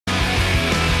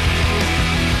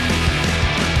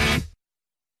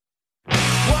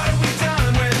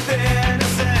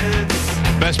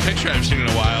picture I've seen in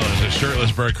a while is a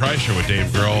shirtless Bert Kreischer with Dave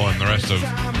Grohl and the rest of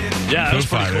that was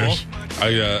pretty Fighters.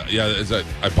 cool.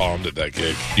 I bombed at that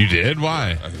gig. You did?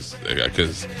 Why?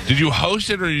 Because Did you host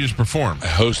it or you just perform? I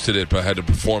hosted it, but I had to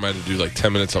perform. I had to do like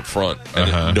 10 minutes up front,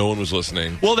 and no one was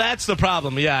listening. Well, that's the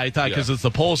problem. Yeah, I thought because it's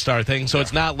the Polestar thing, so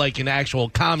it's not like an actual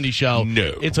comedy show.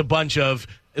 No. It's a bunch of,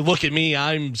 look at me,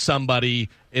 I'm somebody,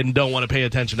 and don't want to pay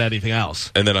attention to anything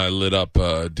else. And then I lit up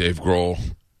Dave Grohl.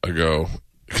 I go,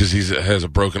 because he has a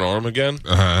broken arm again.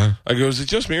 Uh-huh. I go, is it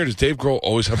just me or does Dave Grohl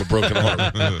always have a broken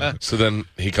arm? So then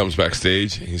he comes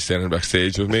backstage. He's standing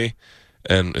backstage with me,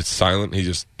 and it's silent. He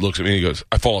just looks at me and he goes,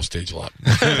 I fall off stage a lot.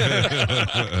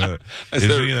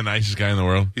 Isn't he the nicest guy in the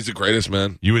world? He's the greatest,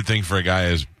 man. You would think for a guy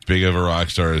as big of a rock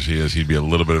star as he is, he'd be a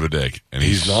little bit of a dick. And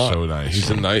he's not. so nice.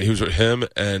 He was with him,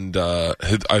 and I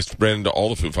ran into all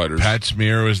the Foo Fighters. Pat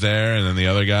Smear was there, and then the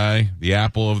other guy, the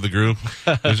apple of the group.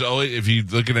 There's always, if you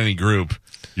look at any group,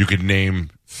 you could name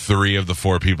 3 of the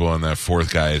 4 people in that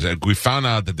fourth guy. We found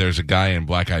out that there's a guy in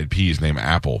Black Eyed Peas named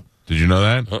Apple. Did you know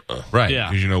that? Right. Yeah.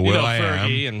 Because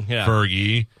Fergie Am, and, yeah.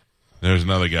 Fergie. There's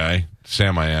another guy,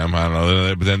 Sam I Am. I don't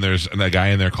know. But then there's a guy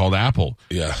in there called Apple.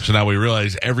 Yeah. So now we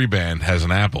realize every band has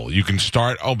an Apple. You can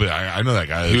start. Oh, but I know that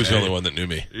guy. He was the only one that knew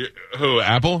me. Who?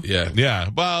 Apple? Yeah. Yeah.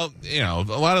 Well, a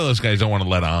lot of those guys don't want to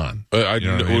let on.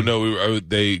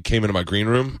 They came into my green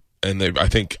room. And I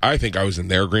think I was in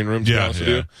their green room, to be honest with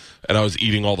you. And I was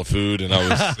eating all the food, and I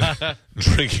was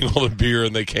drinking all the beer.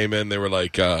 And they came in. They were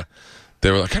like, I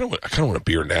kind of want a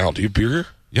beer now. Do you have beer?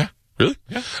 Yeah. Really?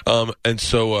 Yeah. And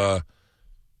so,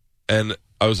 and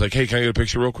I was like, hey, can I get a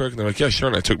picture real quick? And they're like, yeah, sure.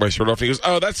 And I took my shirt off, and he goes,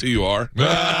 oh, that's who you are.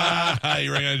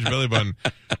 You ring on your belly button.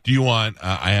 Do you want?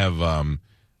 I have rum.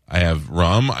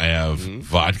 I have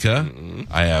vodka.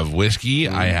 I have whiskey.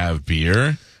 I have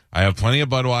beer. I have plenty of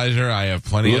Budweiser. I have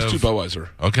plenty of... Let's do Budweiser.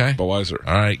 Okay. Budweiser.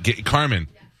 All right. Carmen,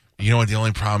 you know what the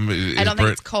only problem is? I don't think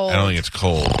it's cold. I don't think it's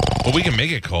cold. But we can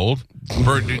make it cold.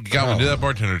 Bert, Galvin, do that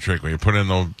bartender trick where you put it in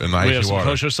the We have icy some water.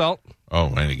 kosher salt?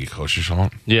 Oh, I need to get kosher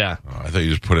salt? Yeah. Oh, I thought you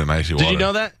just put it in icy water. Did you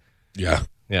know that? Yeah.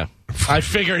 Yeah. I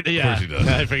figured, yeah. Of course he does.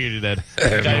 I figured you did.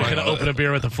 The guy who can open a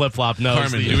beer with a flip-flop knows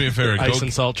Carmen, the do me a favor. ice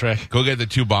and salt trick. Go get the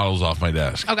 2 bottles off my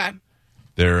desk. Okay.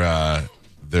 They're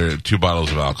 2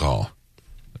 bottles of alcohol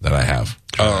that I have.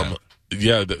 I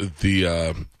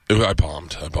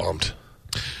bombed.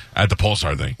 At the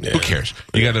Pulsar thing. Yeah. Who cares?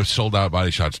 You got a sold-out Body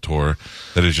Shots tour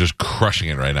that is just crushing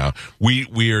it right now.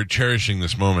 We are cherishing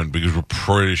this moment because we're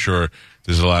pretty sure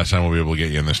this is the last time we'll be able to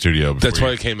get you in the studio. That's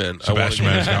why I came in. Sebastian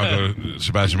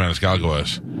Maniscalco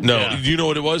us. No, Yeah. you know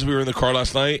what it was? We were in the car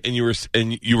last night, and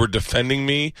you were defending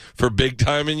me for big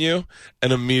timing you,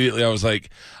 and immediately I was like,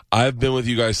 I've been with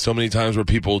you guys so many times where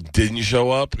people didn't show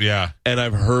up, Yeah. and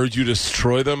I've heard you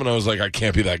destroy them, and I was like, I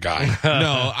can't be that guy.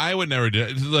 No, I would never do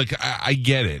it. Look, I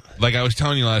get it. Like I was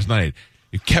telling you last night,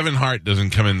 if Kevin Hart doesn't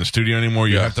come in the studio anymore,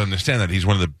 you have to understand that he's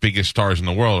one of the biggest stars in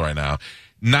the world right now.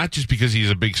 Not just because he's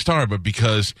a big star, but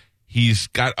because he's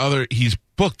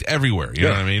booked everywhere. You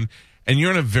know what I mean? And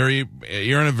you're on a very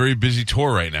busy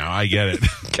tour right now. I get it.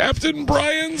 Captain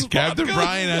Brian has his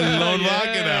own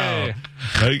vodka now.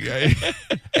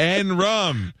 And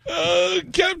rum.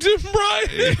 Captain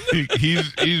Brian.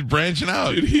 he's branching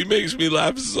out. Dude, he makes me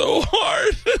laugh so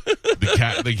hard.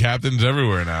 The captain's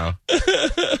everywhere now.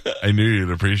 I knew you'd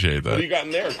appreciate that. What do you got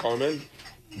in there, Carmen?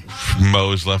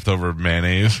 Moe's leftover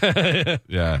mayonnaise.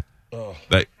 Yeah. Oh.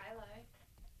 That.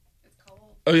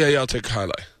 Oh, yeah, I'll take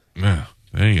highlight. Yeah.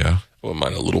 There you go. I wouldn't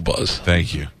mind a little buzz.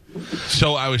 Thank you.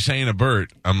 So I was saying to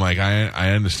Bert, I'm like,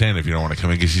 I understand if you don't want to come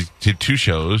in because he did 2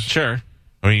 shows. Sure.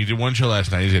 I mean, he did 1 show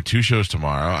last night. He's got 2 shows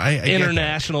tomorrow. I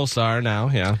International star now,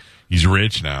 yeah. He's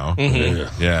rich now.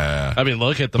 Mm-hmm. Yeah. I mean,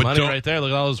 look at the money right there.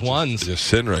 Look at all those ones. Just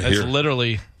sitting right That's here.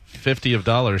 literally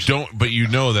 $50. But you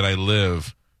know that I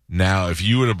live now. If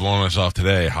you would have blown us off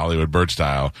today, Hollywood Bert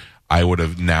style, I would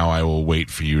have. Now I will wait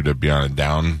for you to be on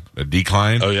a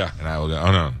decline. Oh, yeah. And I will go,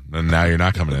 oh, no. Now you're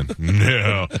not coming in.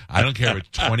 No. I don't care if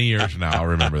it's 20 years from now. I'll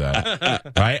remember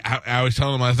that. Right? I was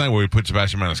telling them last night where we put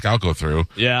Sebastian Maniscalco through.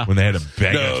 Yeah. When they had to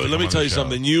beg us No, to let come me on tell the you show.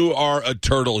 something. You are a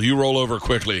turtle. You roll over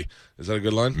quickly. Is that a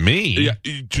good line? Me? Yeah.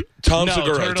 Tom No,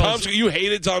 Segura. turtles. You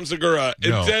hated Tom Segura.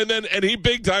 No. And he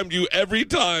big timed you every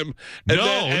time. And No,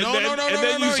 then,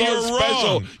 no, you saw you're a special.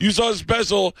 wrong. You saw a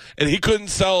special, and he couldn't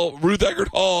sell Ruth Eckerd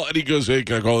Hall, and he goes, hey,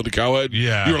 can I call it to Cowhead?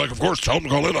 Yeah. You were like, of course, tell him to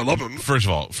call in. I love him. First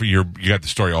of all, you got the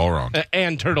story all wrong.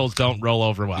 And turtles don't roll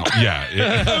over well.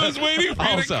 Yeah. I was waiting for you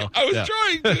Also, to. I was yeah.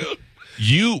 trying to.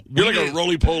 You're like a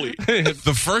roly-poly.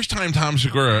 The first time Tom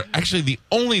Segura, actually the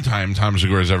only time Tom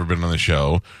Segura has ever been on the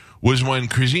show, was when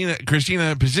Christina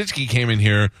Pazitsky came in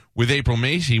here with April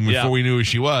Macy before we knew who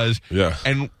she was. Yeah.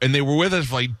 And they were with us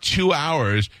for like 2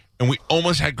 hours, and we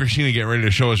almost had Christina get ready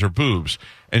to show us her boobs.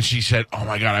 And she said, oh,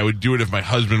 my God, I would do it if my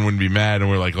husband wouldn't be mad. And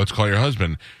we're like, let's call your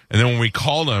husband. And then when we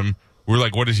called him, we're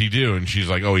like, what does he do? And she's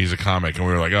like, oh, he's a comic. And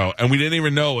we were like, oh. And we didn't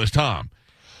even know it was Tom.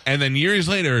 And then years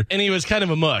later. And he was kind of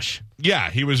a mush.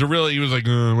 Yeah, he was like, he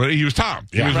was Tom.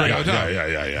 He was regular Tom.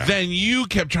 Yeah. Then you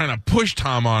kept trying to push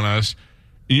Tom on us.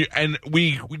 You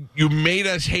made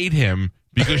us hate him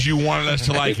because you wanted us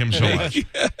to like him so much.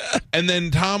 And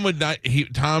then Tom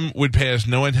would pay us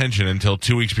no attention until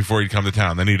 2 weeks before he'd come to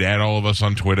town. Then he'd add all of us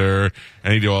on Twitter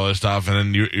and he'd do all this stuff. And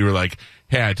then you were like,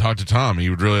 hey, I talked to Tom. He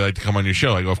would really like to come on your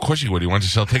show. I go, of course he would. He wants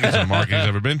to sell tickets to a market he's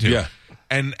ever been to. Yeah.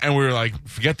 And we were like,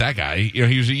 forget that guy. You know,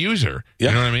 he was a user. Yeah.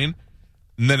 You know what I mean?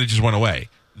 And then it just went away.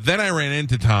 Then I ran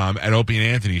into Tom at Opie and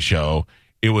Anthony's show.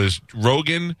 It was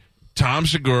Rogan, Tom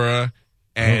Segura,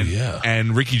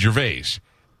 and Ricky Gervais.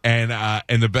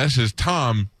 And the best is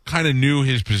Tom kind of knew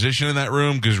his position in that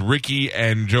room because Ricky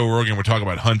and Joe Rogan were talking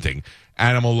about hunting,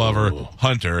 animal lover,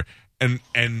 hunter,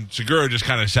 and Segura just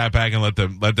kind of sat back and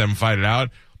let them fight it out.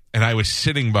 And I was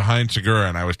sitting behind Segura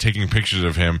and I was taking pictures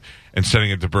of him and sending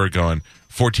it to Bert going,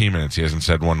 14 minutes, he hasn't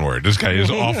said one word. This guy is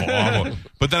awful.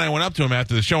 But then I went up to him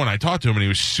after the show and I talked to him and he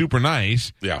was super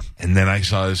nice. Yeah. And then I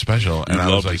saw his special and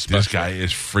I was like, this guy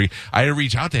is free. I had to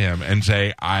reach out to him and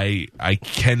say, I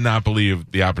cannot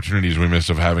believe the opportunities we missed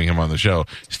of having him on the show.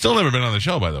 Still never been on the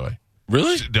show, by the way.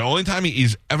 Really? The only time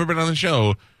he's ever been on the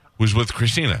show was with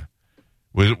Christina.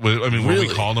 When we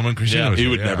called him when Christina was he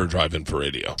here, would never drive in for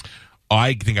radio.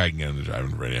 I think I can get him to drive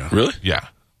in for radio. Really? Yeah.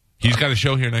 He's got a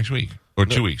show here next week. Or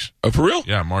 2 weeks. Oh, for real?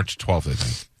 Yeah, March 12th, I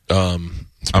think.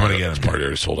 I'm going to get him. It's probably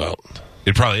already sold out.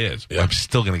 It probably is. Yeah. I'm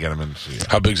still going to get him in the studio.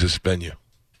 How big is this venue?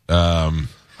 How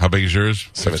big is yours?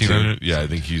 17. 1,500? Yeah, I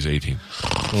think he's 18.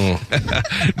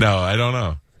 No, I don't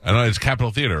know. I know it's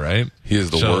Capitol Theater, right? He is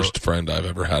the worst friend I've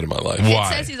ever had in my life.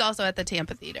 Why? It says he's also at the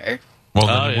Tampa Theater.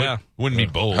 Well, wouldn't be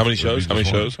both. How many shows? How many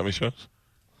shows?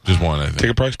 Just one, I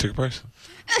think. Ticket price?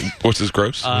 What's his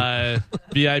gross?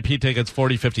 VIP tickets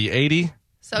 40, 50, 80.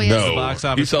 So he has The box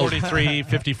office 43,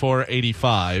 54,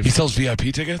 85. He sells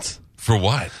VIP tickets? For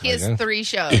what? He has 3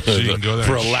 shows. So you can go there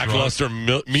for a and lackluster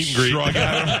meet and greet.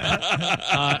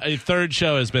 A third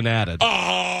show has been added.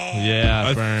 Oh, yeah,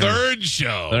 a third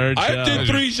show. I did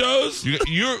 3 shows.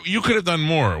 You could have done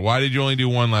more. Why did you only do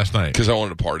one last night? Because I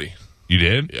wanted to party. You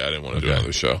did? Yeah, I didn't want to do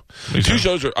another show.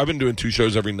 I've been doing 2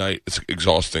 shows every night. It's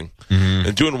exhausting. Mm-hmm.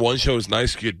 And doing one show is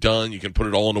nice. You get done. You can put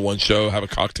it all into one show, have a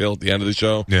cocktail at the end of the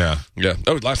show. Yeah. Yeah.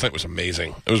 Last night was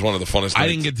amazing. It was one of the funnest nights. I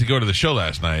didn't get to go to the show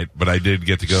last night, but I did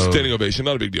get to go. Standing ovation,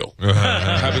 not a big deal.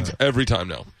 Happens every time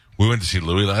now. We went to see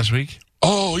Louis last week.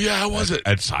 Oh, yeah, how was it?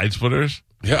 At Side Splitters.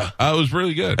 Yeah. It was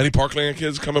really good. Any Parkland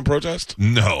kids come and protest?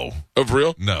 No. Oh, for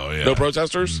real? No, yeah. No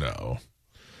protesters? No.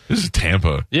 This is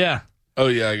Tampa. Yeah. Oh,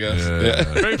 yeah, I guess.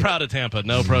 Yeah. Very proud of Tampa.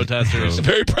 No protesters.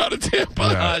 Very proud of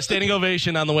Tampa. Standing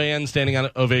ovation on the way in, standing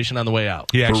ovation on the way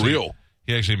out. For real?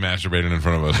 He actually masturbated in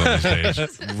front of us on the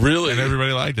stage. Really? And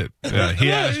everybody liked it. Yeah, he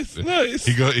asked. Nice.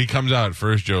 He comes out,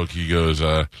 first joke, he goes,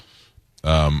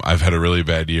 I've had a really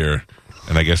bad year,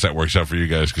 and I guess that works out for you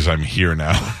guys because I'm here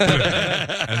now.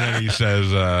 And then he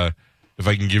says, if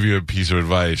I can give you a piece of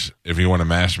advice, if you want to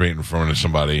masturbate in front of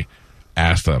somebody,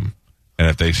 ask them. And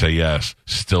if they say yes,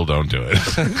 still don't do it.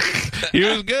 He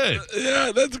was good.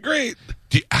 Yeah, that's great.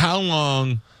 How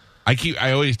long?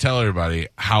 I always tell everybody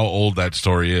how old that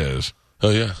story is. Oh,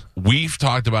 yeah. We've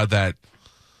talked about that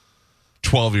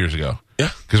 12 years ago. Yeah.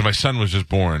 Because my son was just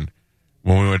born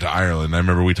when we went to Ireland. I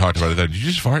remember we talked about it then. Did you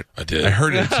just fart? I did. I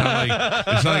heard it. It's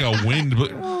not like a wind.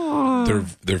 But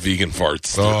They're vegan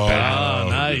farts. They're bad.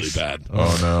 Nice. Really bad.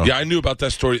 Oh, no. Yeah, I knew about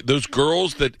that story. Those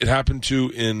girls that it happened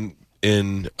to in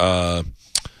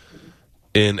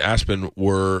Aspen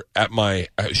were at my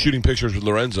shooting pictures with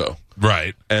Lorenzo.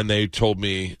 Right. And they told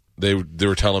me, they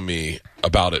were telling me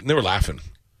about it, and they were laughing.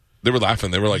 They were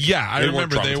like, yeah, I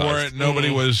remember they weren't. Nobody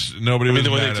was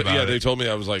mad about it. They told me,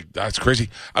 I was like, that's crazy.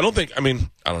 I don't know.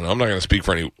 I'm not going to speak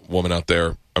for any woman out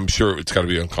there. I'm sure it's got to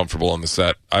be uncomfortable on the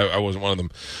set. I wasn't one of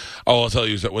them. All I'll tell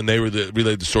you is that when they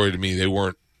relayed the story to me,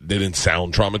 they didn't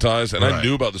sound traumatized, and I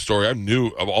knew about the story. I knew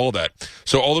of all that.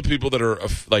 So all the people that are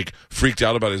freaked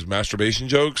out about his masturbation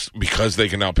jokes because they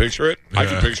can now picture it, I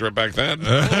can picture it back then.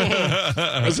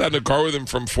 I sat in a car with him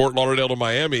from Fort Lauderdale to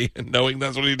Miami, knowing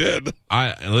that's what he did.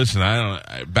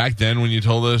 Back then when you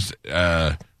told us,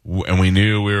 and we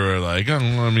knew, we were like,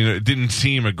 it didn't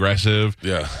seem aggressive.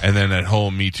 Yeah. And then that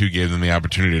whole Me Too gave them the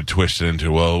opportunity to twist it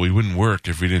into, well, we wouldn't work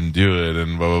if we didn't do it,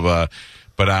 and blah blah blah.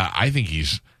 But I think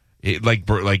he's. like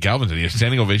Galvin said, he has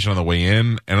standing ovation on the way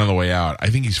in and on the way out. I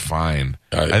think he's fine.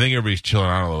 I think everybody's chilling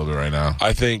out a little bit right now.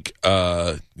 I think,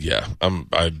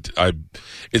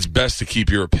 it's best to keep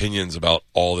your opinions about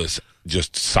all this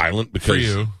just silent because for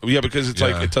you. Yeah, because it's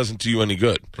like it doesn't do you any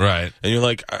good, right? And you're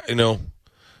like,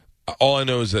 all I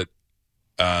know is that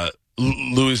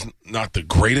Louis is not the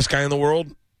greatest guy in the world,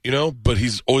 but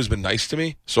he's always been nice to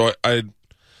me, so I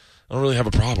don't really have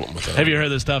a problem with that. Have you heard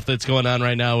the stuff that's going on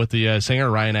right now with the singer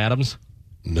Ryan Adams?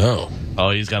 No.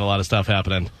 Oh, he's got a lot of stuff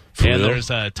happening. For and real? There's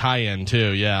a tie-in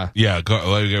too. Yeah. Yeah, we got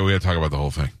to talk about the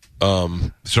whole thing.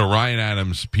 So Ryan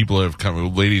Adams,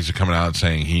 ladies are coming out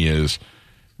saying he has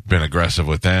been aggressive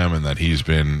with them and that he's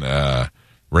been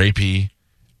rapey.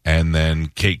 And then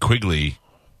Kate Quigley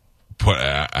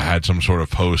had some sort of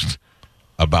post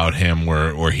about him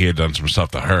where he had done some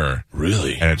stuff to her.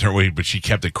 Really? And it turned, but she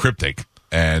kept it cryptic.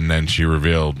 And then she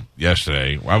revealed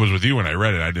yesterday. I was with you when I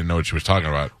read it. I didn't know what she was talking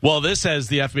about. Well, this says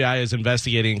the FBI is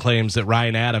investigating claims that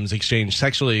Ryan Adams exchanged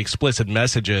sexually explicit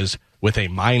messages with a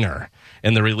minor.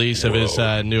 And the release of his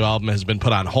new album has been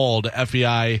put on hold.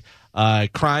 FBI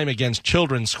Crime Against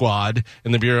Children Squad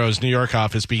in the Bureau's New York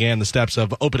office began the steps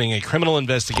of opening a criminal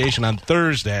investigation on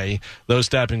Thursday. Those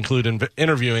steps include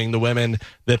interviewing the women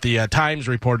that the Times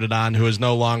reported on, who is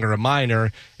no longer a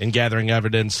minor, and gathering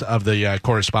evidence of the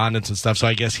correspondence and stuff. So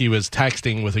I guess he was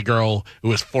texting with a girl who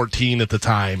was 14 at the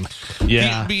time.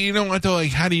 Yeah. But you know what, though?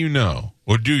 Like, how do you know?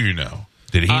 Or do you know?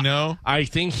 Did he know? I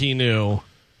think he knew.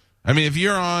 I mean, if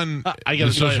you're on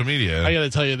social media. I got to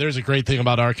tell you, there's a great thing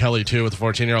about R. Kelly, too, with the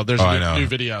 14-year-old. There's a new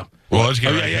video. Well, let's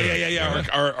get yeah.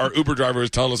 Our Uber driver is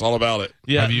telling us all about it.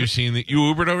 Yeah. Have you seen you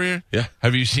Ubered over here? Yeah.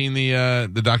 Have you seen the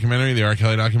documentary, the R.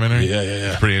 Kelly documentary? Yeah.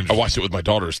 It's pretty interesting. I watched it with my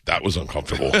daughters. That was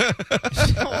uncomfortable.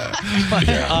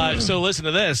 So listen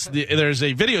to this. There's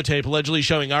a videotape allegedly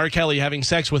showing R. Kelly having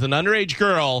sex with an underage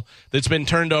girl that's been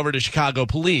turned over to Chicago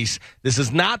police. This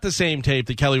is not the same tape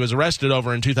that Kelly was arrested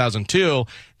over in 2002.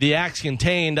 The acts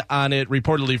contained on it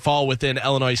reportedly fall within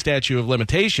Illinois statute of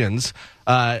limitations.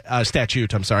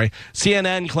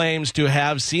 CNN claims to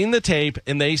have seen the tape,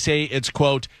 and they say it's,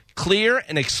 quote, clear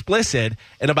and explicit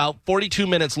and about 42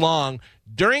 minutes long.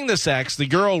 During the sex, the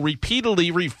girl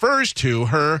repeatedly refers to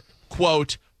her,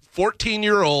 quote,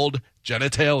 14-year-old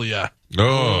genitalia. Get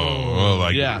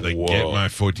my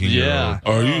 14-year-old. Yeah.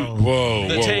 Are you? Whoa.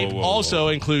 The tape also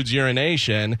includes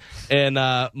urination. And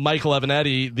Michael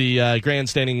Evanetti, the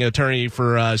grandstanding attorney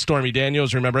for Stormy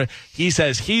Daniels, remember, he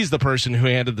says he's the person who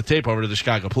handed the tape over to the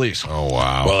Chicago police. Oh,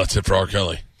 wow. Well, that's it for R.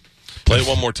 Kelly. Play it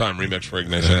one more time, remix for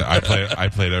Ignition. I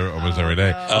played it almost every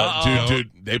day.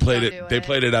 Dude, they played it. They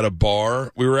played it at a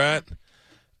bar we were at.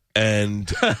 And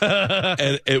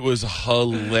it was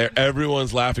hilarious.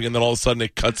 Everyone's laughing, and then all of a sudden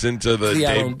it cuts into the. See,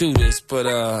 I don't do this, but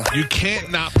you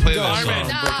can't not play that song.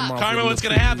 Carmen, what's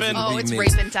going to happen? Oh, it's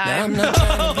raping time.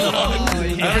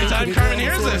 Every time Carmen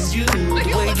hears this,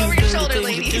 Look over your shoulder,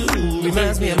 ladies.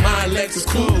 reminds me of my Lexus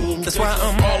cool. That's why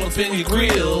I'm all up in your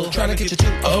grill, trying to get you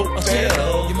to a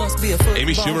hotel. You must be a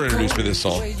Amy Schumer introduced me to this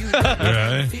song. Really?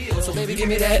 So baby, give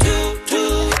me that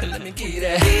and let me get you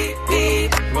that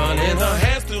running her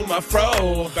hands through my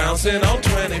fro, bouncing on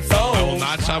 24. I will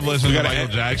not stop listening to Michael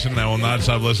Jackson. I will not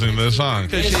stop listening to this song.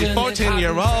 because she's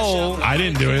 14-year-old. I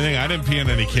didn't do anything. I didn't pee on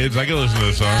any kids. I could listen to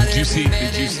this song. Did you see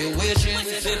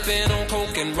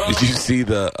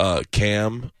the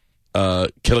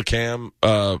Killer Cam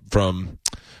from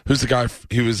who's the guy?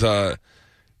 He was You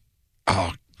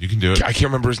can do it. I can't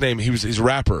remember his name. He's a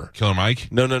rapper. Killer Mike?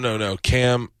 No.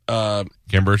 Cam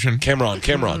Burchin?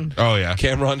 Cameron. Oh, yeah.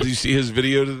 Cameron, did you see his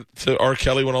video to R.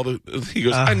 Kelly when he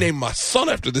goes, I named my son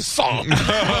after this song. Man,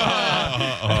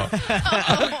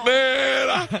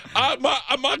 my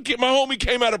homie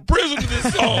came out of prison to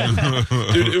this song.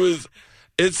 Dude,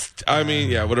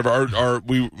 whatever.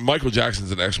 Michael Jackson's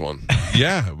the next one.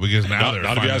 Yeah, because now they're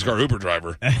not if you ask our Uber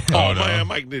driver. No. Man,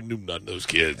 Mike didn't do none of those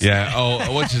kids. Yeah.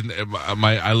 Oh, what's his name?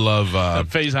 I love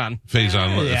Faison.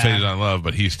 Faison Love,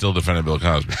 but he's still defending Bill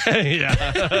Cosby.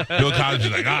 Yeah. Bill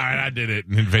Cosby's like, all right, I did it.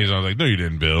 And then Faison's like, no, you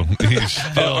didn't, Bill. He's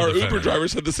still Our defending Uber it. driver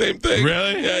said the same thing.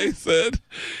 Really? Yeah,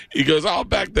 he goes,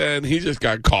 back then, he just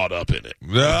got caught up in it.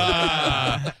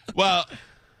 Well,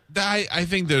 I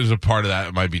think there's a part of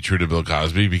that might be true to Bill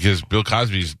Cosby, because Bill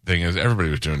Cosby's thing is everybody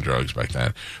was doing drugs back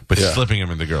then, but slipping them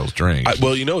into girls' drinks.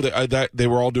 They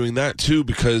were all doing that too,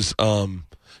 because,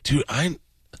 dude,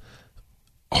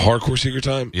 hardcore secret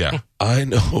time. Yeah, I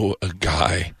know a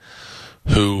guy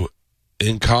who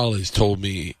in college told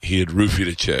me he had roofied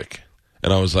a chick,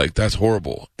 and I was like, that's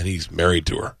horrible, and he's married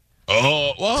to her.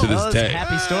 Oh, well, to this day.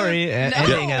 Happy story.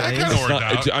 Ending at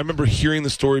least. I remember hearing the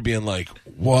story, being like,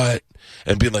 what?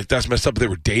 and being like, "That's messed up." But they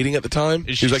were dating at the time.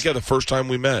 She was like, "Yeah, the first time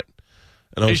we met."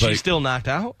 And I was Is like, she still knocked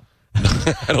out?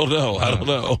 I don't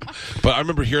know. But I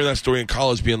remember hearing that story in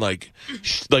college, being like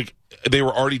they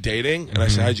were already dating, and I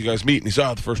said, "How'd you guys meet?" And he said,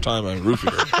 "Oh, the first time I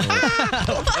roofied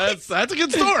her." That's a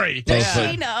good story. Does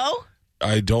Yeah. she know?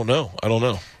 I don't know.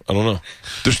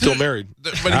 They're still married.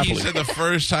 But happily. he said the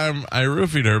first time I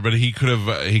roofied her, but he could have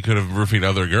roofied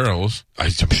other girls. I'm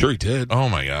sure he did. Oh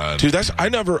my god, Dude,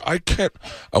 I can't.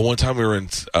 One time we were in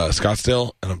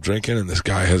Scottsdale, and I'm drinking, and this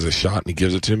guy has a shot, and he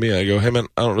gives it to me. And I go, "Hey, man,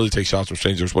 I don't really take shots from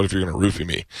strangers. What if you're going to roofie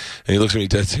me?" And he looks at me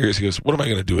dead serious. He goes, "What am I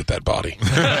going to do with that body?"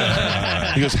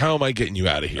 He goes, "How am I getting you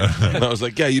out of here?" And I was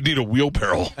like, "Yeah, you need a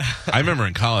wheelbarrow." I remember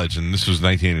in college, and this was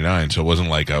 1989, so it wasn't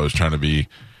like I was trying to be,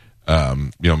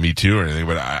 Me Too or anything.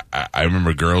 But I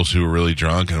remember girls who were really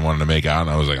drunk and wanted to make out, and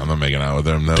I was like, I'm not making out with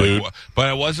them. Dude. Like, but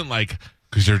I wasn't like,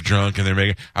 because they're drunk and they're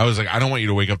making. I was like, I don't want you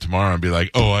to wake up tomorrow and be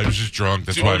like, oh, I was just drunk.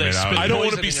 That's why I made out. with I you. don't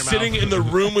want to be sitting in the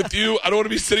room with you. I don't want to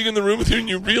be sitting in the room with you and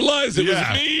you realize it was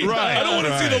me. Right, I don't want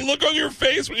to see the look on your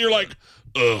face when you're like,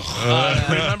 ugh.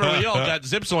 Remember, we all got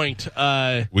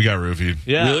zip-zoinked. We got roofied.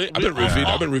 Yeah, Really? I've been roofied.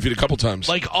 I've been roofied a couple times.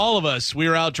 Like all of us, we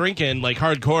were out drinking like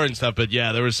hardcore and stuff. But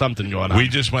yeah, there was something going on. We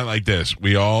just went like this.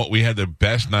 We had the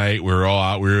best night. We were all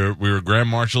out. We were grand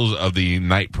marshals of the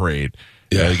night parade.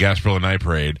 Yeah. The Gasparilla night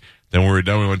parade. Then when we were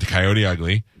done, we went to Coyote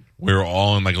Ugly. We were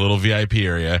all in like a little VIP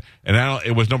area, and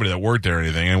it was nobody that worked there or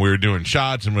anything. And we were doing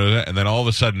shots, and then all of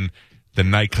a sudden, the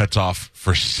night cuts off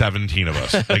for 17 of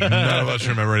us. Like none of us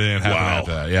remember anything that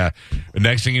happened after that. Yeah. The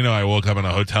next thing you know, I woke up in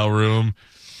a hotel room.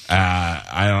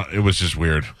 It was just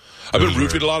weird. I've been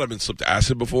roofied a lot. I've been slipped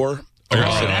acid before.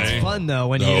 That's fun, though,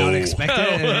 when you don't expect it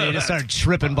and you just start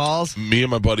tripping balls. Me and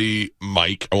my buddy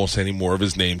Mike, I won't say any more of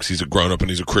his name because he's a grown up and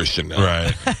he's a Christian now.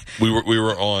 Right. We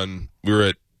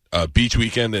were at beach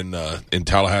weekend in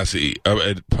Tallahassee,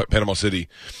 at Panama City,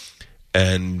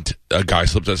 and a guy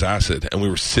slipped us acid, and we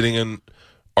were sitting in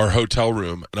our hotel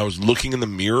room, and I was looking in the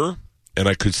mirror, and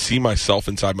I could see myself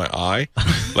inside my eye,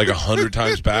 like 100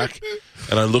 times back.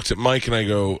 And I looked at Mike and I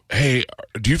go, "Hey,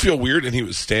 do you feel weird?" And he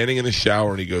was standing in the shower,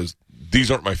 and he goes,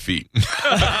 "These aren't my feet."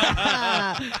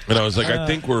 And I was like, I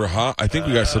think we're hot. I think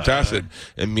we got slipped acid.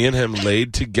 And me and him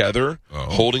laid together,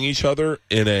 holding each other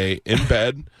in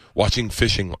bed, watching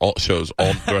fishing shows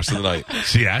all the rest of the night.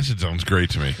 See, acid sounds great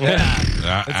to me. Yeah.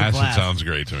 Acid sounds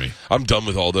great to me. I'm done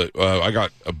with all the. I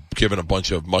got given a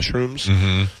bunch of mushrooms.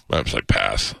 Mm-hmm. I was like,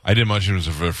 pass. I did mushrooms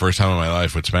for the first time in my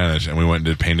life with Spanish, and we went and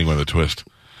did painting with a twist.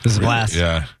 This is a blast.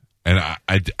 Yeah.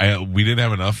 And we didn't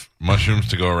have enough mushrooms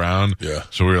to go around. Yeah.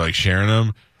 So we were like sharing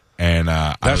them. And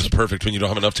that's perfect when you don't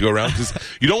have enough to go around because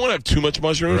you don't want to have too much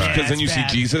mushrooms because then you That's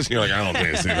bad. see Jesus and you're like, I don't think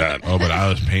I see that. Oh, but I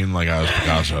was painting like I was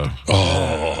Picasso.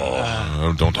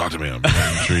 Oh, don't talk to me. I'm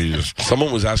painting trees.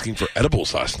 Someone was asking for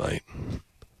edibles last night.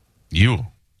 You.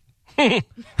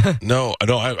 No,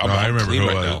 I'm I remember clean who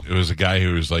right it was. now. It was a guy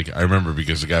who was like, I remember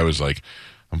because the guy was like,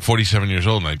 I'm 47 years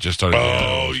old and I just started.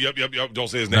 Oh, yep. Don't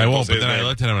say his And name. I Don't won't. say But his then I name.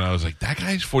 looked at him and I was like, that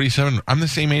guy's 47. I'm the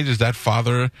same age as that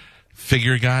father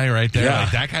figure guy right there. Yeah.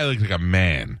 Like, that guy looks like a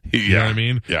man. You Yeah. know what I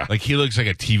mean? Yeah. Like he looks like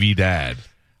a TV dad.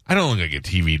 I don't look like a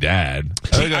TV dad.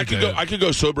 See, I could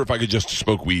go sober if I could just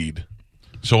smoke weed.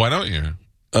 So why don't you?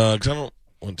 Because I don't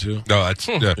want to. No, that's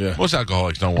Yeah. Most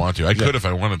alcoholics don't want to. I could if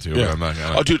I wanted to, but I'm not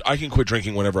gonna. Oh, dude, I can quit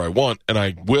drinking whenever I want, and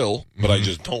I will, but I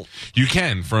just don't. You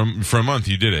can for a month.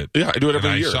 You did it. Yeah, I do it every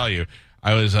and year. I saw you.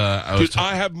 I was. Dude,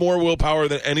 I have more willpower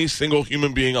than any single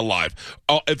human being alive.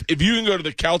 If you can go to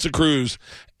the Calta Cruise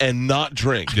and not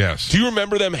drink. Yes. Do you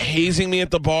remember them hazing me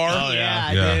at the bar? Oh,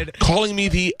 yeah. Yeah. Dude. Calling me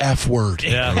the F word.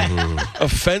 Yeah.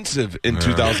 Offensive in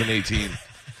 2018.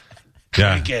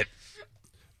 Yeah. Drink it.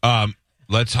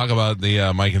 Let's talk about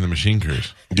the Mike and the Machine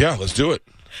Cruise. Yeah, let's do it.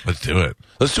 Let's do it.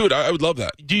 Let's do it. I would love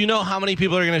that. Do you know how many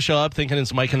people are going to show up thinking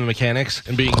it's Mike and the Mechanics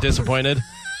and being disappointed?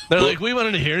 They're like, we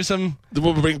wanted to hear some.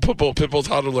 We'll bring Pitbull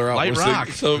Toddler out. Light we'll rock.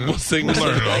 We'll sing. We'll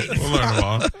learn them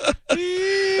all.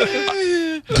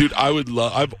 Dude,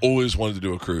 I've always wanted to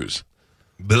do a cruise.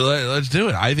 But let's do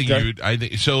it. I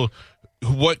think so.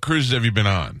 What cruises have you been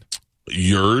on?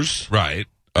 Yours. Right.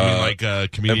 I mean, like a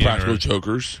comedian. Impractical or-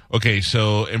 Jokers. Okay,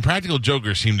 so Impractical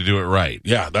Jokers seem to do it right.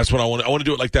 Yeah, that's what I want. I want to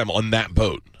do it like them on that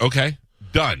boat. Okay,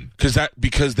 done.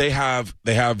 Because they have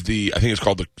the I think it's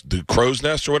called the crow's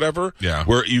nest or whatever. Yeah.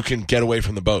 Where you can get away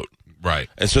from the boat. Right.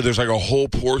 And so there's like a whole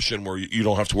portion where you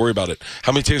don't have to worry about it.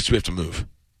 How many tickets do we have to move?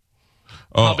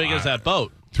 How big is that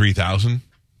boat? 3,000.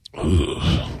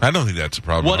 I don't think that's a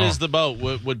problem. What at all. is the boat?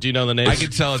 What do you know the name? I can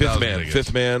tell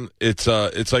Fifth Man. It's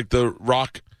like the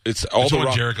Rock. It's all That's the what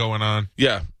Rock. Jericho went on.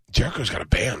 Yeah, Jericho's got a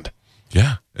band.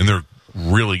 Yeah, and they're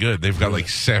really good. They've got like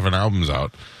 7 albums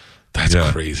out. That's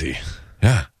Yeah. crazy.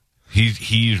 Yeah.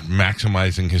 He's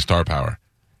maximizing his star power.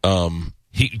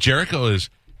 Jericho is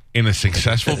in a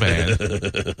successful band,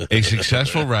 a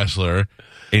successful wrestler,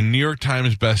 a New York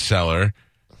Times bestseller,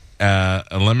 a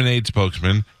Lemonade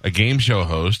spokesman, a game show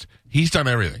host. He's done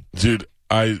everything, dude.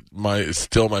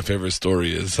 My favorite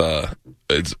story is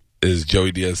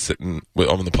Joey Diaz sitting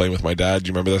on the plane with my dad. Do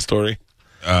you remember that story?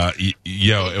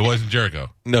 It wasn't Jericho.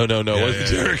 No, it wasn't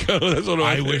Jericho. That's what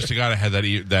I wish to God I had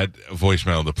that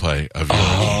voicemail to play of you.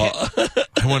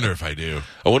 I wonder if I do.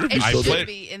 I wonder if It you should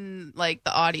be in like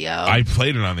the audio. I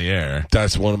played it on the air.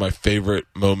 That's one of my favorite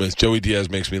moments. Joey Diaz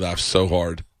makes me laugh so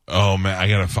hard. Oh man, I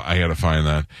gotta find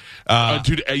that,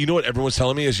 dude. You know what everyone's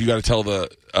telling me is you got to tell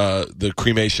the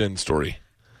cremation story,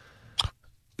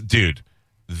 dude.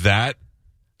 That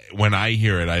when I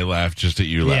hear it, I laugh just at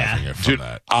you laughing from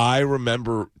that. I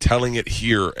remember telling it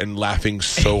here and laughing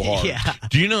so hard. Yeah.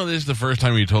 Do you know this is the first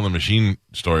time you told the machine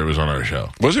story was on our show?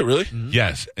 Was it really? Mm-hmm.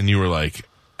 Yes, and you were like,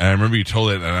 and I remember you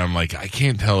told it, and I'm like, I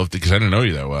can't tell because I didn't know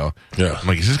you that well. Yeah, I'm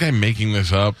like, is this guy making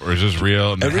this up or is this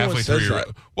real? And then everyone halfway says through, that.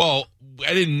 Well,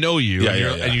 I didn't know you.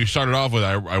 And you started off with,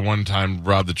 I one time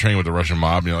robbed the train with the Russian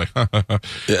mob, and you're like, and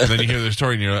then you hear the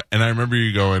story, and I remember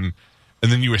you going,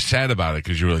 and then you were sad about it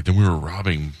because you were like, then we were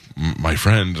robbing my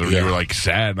friends, or you were like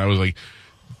sad, and I was like,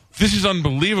 this is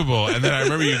unbelievable. And then I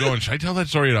remember you going, should I tell that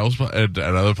story at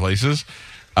other places?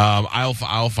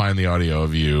 I'll find the audio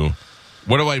of you.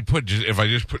 What do I put? If I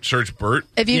just search Bert?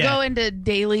 If you go into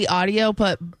daily audio,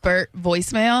 put Bert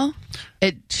voicemail,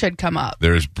 it should come up.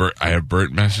 There's Bert. I have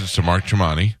Bert message to Mark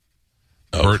Tremonti.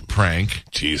 Bert prank.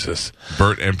 Jesus.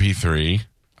 Bert MP3.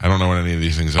 I don't know what any of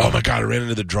these things are. Oh my God! I ran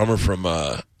into the drummer from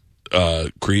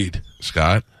Creed.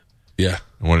 Scott. Yeah.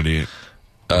 What did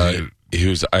he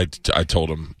was. I told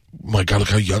him, my God, look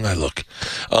how young I look.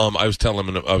 I was telling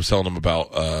him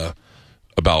about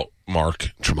Mark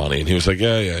Tremonti, and he was like,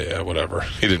 yeah, whatever.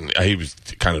 He was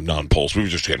kind of non-pulse. We were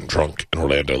just getting drunk in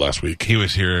Orlando last week. He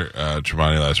was here,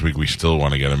 Tremonti, last week. We still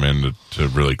want to get him in to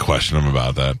really question him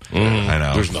about that. I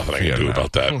know. There's nothing I can do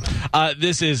about that.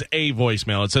 This is a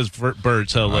voicemail. It says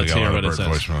Bert, so let's hear what it says.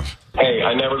 Voicemails. Hey,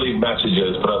 I never leave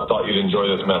messages, but I thought you'd enjoy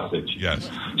this message. Yes.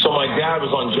 So my dad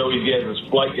was on Joey Diaz's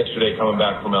flight yesterday coming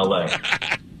back from L.A.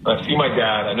 I see my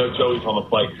dad. I know Joey's on the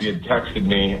flight because he had texted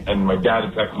me, and my dad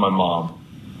had texted my mom.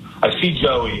 I see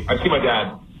my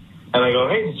dad, and I go,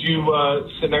 hey, did you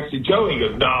sit next to Joey? He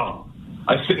goes, no.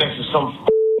 I sit next to some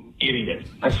idiot.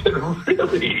 I said,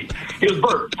 really? He goes,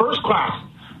 Bert, first class.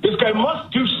 This guy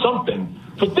must do something.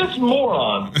 But this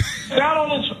moron sat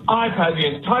on his iPad the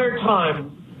entire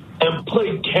time and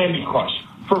played Candy Crush.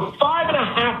 For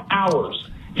 5.5 hours,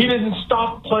 he didn't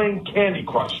stop playing Candy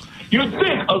Crush. You'd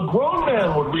think a grown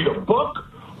man would read a book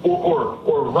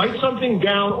or write something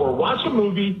down or watch a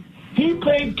movie. He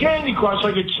played Candy Crush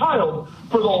like a child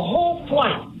for the whole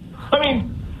flight. I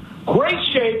mean, great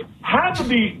shape, had to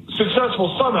be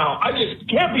successful somehow. I just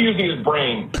can't be using his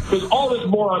brain because all this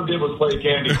moron did was play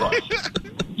Candy Crush.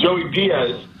 Joey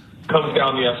Diaz comes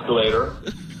down the escalator.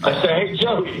 I say, hey,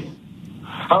 Joey,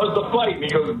 how was the flight? And he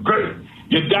goes, great.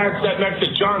 Your dad sat next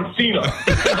to John Cena.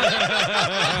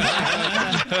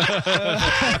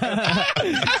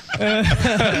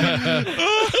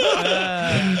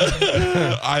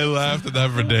 I laughed at that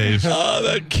for days. Oh,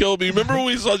 that killed me. Remember when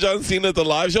we saw John Cena at the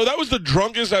live show? That was the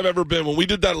drunkest I've ever been when we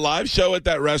did that live show at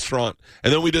that restaurant,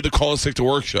 and then we did the Call Us Sick to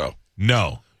Work show.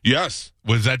 No. Yes.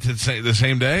 Was that the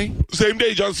same day? Same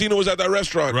day. John Cena was at that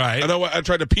restaurant. Right. And I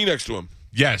tried to pee next to him.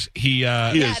 Yes. He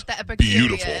is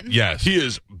beautiful. Yes. He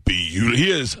is beautiful.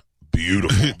 He is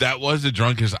beautiful. That was the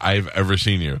drunkest I've ever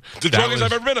seen you. The drunkest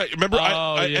I've ever been.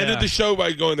 I ended the show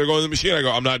by going, they're going to the machine. I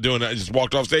go, I'm not doing it. I just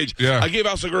walked off stage. Yeah. I gave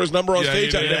Al Segura's number on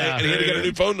stage that day, and he had to get a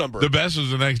new phone number. The best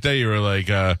was the next day. You were like,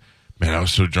 man, I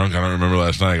was so drunk. I don't remember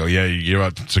last night. I go, yeah, you gave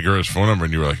out Segura's phone number,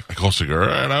 and you were like, I call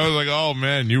Segura? And I was like, oh,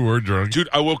 man, you were drunk. Dude,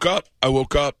 I woke up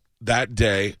that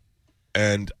day,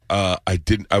 and I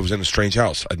was in a strange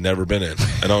house I'd never been in.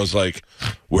 And I was like,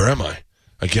 where am I?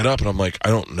 I get up, and I'm like, I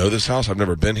don't know this house. I've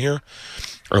never been here.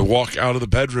 I walk out of the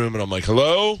bedroom, and I'm like,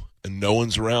 hello? And no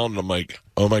one's around, and I'm like,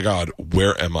 oh, my God,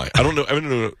 where am I? I don't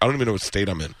even know what state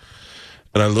I'm in.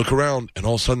 And I look around, and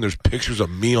all of a sudden, there's pictures of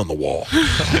me on the wall.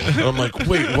 And I'm like,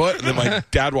 wait, what? And then my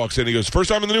dad walks in. He goes, first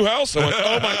time in the new house? I went,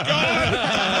 oh, my God.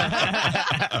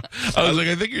 I was like,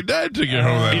 I think your dad took you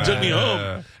home. He took me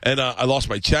home. And I lost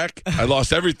my check. I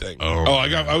lost everything.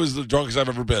 I was the drunkest I've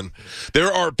ever been.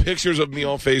 There are pictures of me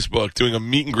on Facebook doing a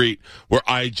meet and greet where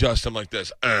I'm like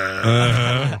this.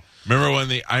 Remember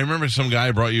when I remember some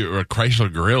guy brought you a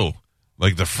Chrysler grill.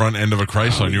 like the front end of a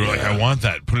Chrysler, and you were like, I want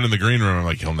that. Put it in the green room. I'm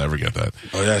like, he'll never get that.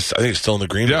 Oh, yes. I think it's still in the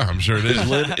green room. Yeah, I'm sure it is.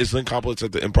 Is Lynn Koplitz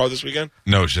at the Improv this weekend?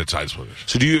 No, she's at Side Splitters.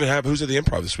 So do you even have, who's at the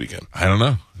Improv this weekend? I don't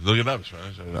know. Look it up,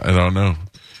 Spanish. I don't know.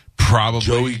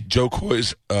 Probably. Joe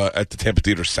Coy's at the Tampa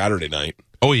Theater Saturday night.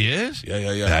 Oh, he is? Yeah.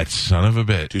 That son of a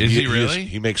bitch. Dude, is he really?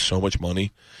 He makes so much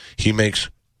money. He makes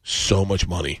so much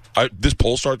money. This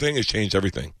Polestar thing has changed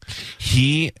everything.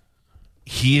 He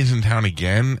is in town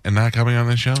again and not coming on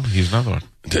this show? He's another one.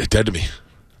 Dead to me.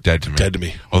 Dead to me. Dead to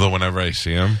me. Although whenever I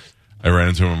see him, I ran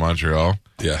into him in Montreal.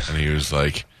 Yeah. And he was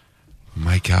like,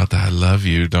 Mike Alta, I love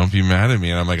you. Don't be mad at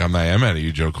me. And I'm like, I'm not mad at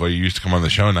you, Joe Coy. You used to come on the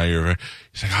show. Now you're...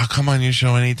 He's like, I'll come on your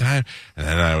show anytime. And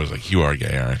then I was like, you are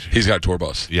gay, aren't you? He's got a tour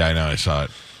bus. Yeah, I know. I saw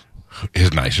it.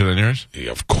 Is nicer than yours?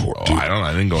 Yeah, of course. Oh, Dude,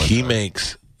 I didn't go into He it.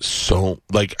 makes so...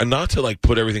 Like, not to, like,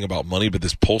 put everything about money, but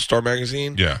this Polestar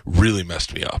magazine really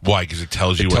messed me up. Why? Because it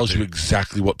tells you It tells you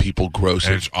exactly what people gross.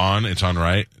 And it's on,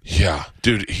 right? Yeah.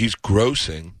 Dude, he's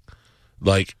grossing...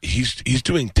 Like, he's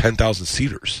doing 10,000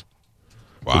 seaters.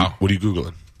 Wow. What are you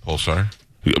Googling? Polestar?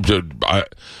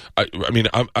 I mean,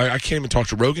 I can't even talk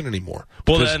to Rogan anymore.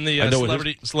 Well, then the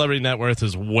celebrity net worth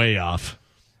is way off.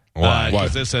 Why?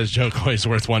 Because this says Joe Coy's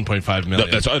worth $1.5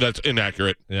 million. That's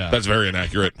inaccurate. Yeah. That's very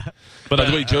inaccurate. But by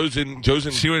the way, Joe's in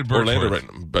see what Bert's Orlando worth.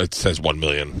 right now, but it says $1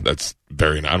 million. That's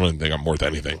very. I don't even think I'm worth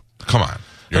anything. Come on.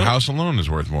 Your house alone is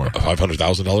worth more.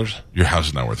 $500,000. Your house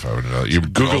is not worth $500. You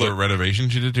Google the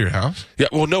renovations you did to your house? Yeah.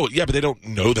 Well, no. Yeah, but they don't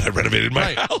know that I renovated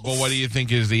my house. Well, what do you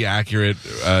think is the accurate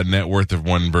net worth of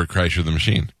one Bert Kreischer the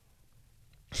Machine?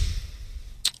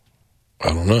 I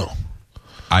don't know.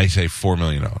 I say $4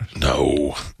 million.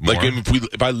 No. More? Like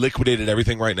if I liquidated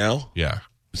everything right now, Yeah.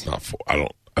 it's not. I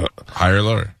don't. Higher or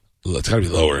lower? It's got to be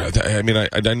lower. I mean,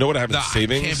 I know what I have in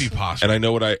savings. Can't be possible. And I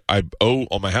know what I owe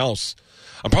on my house.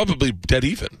 I'm probably dead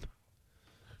even.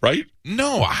 Right?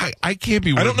 No, I can't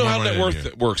be worth I don't know more how money net than worth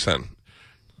you. works then.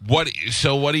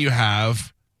 So what do you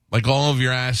have? Like all of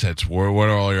your assets. What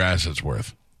are all your assets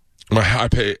worth?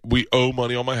 We owe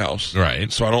money on my house.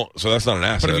 Right. So that's not an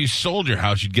asset. But if you sold your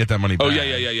house, you'd get that money back. Oh,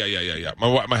 yeah.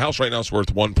 My house right now is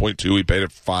worth 1.2. We paid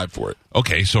it $5 for it.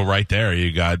 Okay, so right there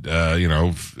you got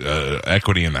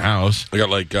equity in the house. I got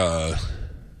like I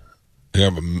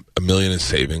have $1 million in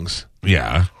savings.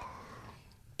 Yeah.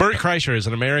 Bert Kreischer is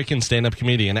an American stand-up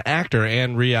comedian, actor,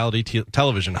 and reality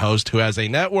television host who has a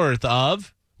net worth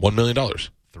of $1 million.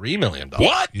 $3 million.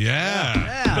 What?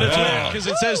 Yeah. But it's weird because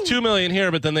it says $2 million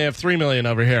here, but then they have $3 million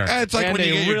over here. It's like and when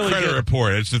you get your really credit good,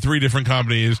 report. It's the three different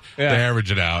companies. Yeah. They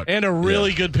average it out. and a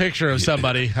really good picture of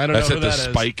somebody. I don't That's know who at that the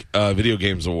is. Spike Video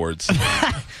Games Awards. Oh,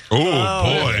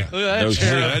 boy. Look at that No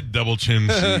chair. Look at that double chin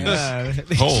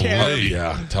sees. Holy.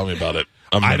 Yeah, tell me about it.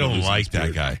 I don't like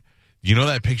that guy. You know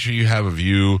that picture you have of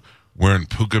you wearing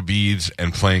puka beads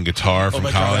and playing guitar from Oh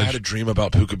my God, college? I had a dream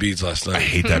about puka beads last night. I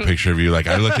hate that picture of you. Like,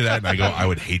 I look at that and I go, I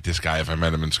would hate this guy if I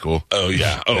met him in school. Oh,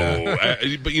 yeah.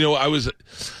 But you know, I was...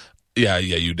 Yeah,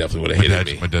 you definitely would have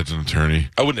hated me. My dad's an attorney.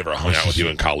 I would never have hung out with you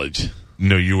in college.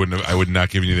 No, you wouldn't have. I would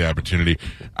not give you the opportunity.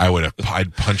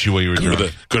 I'd punch you while you were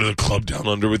drunk. Go to the club down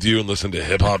under with you and listen to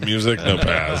hip-hop music? No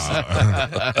pass.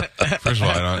 First of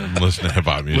all, I don't listen to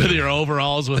hip-hop music. With your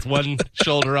overalls with one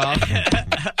shoulder off. and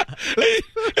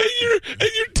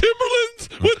your Timberlands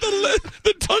with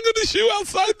the tongue of the shoe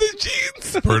outside the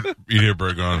jeans. Bert, you hear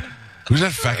Bert going, who's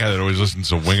that fat guy that always listens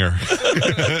to Winger?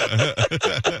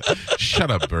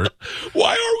 Shut up, Bert.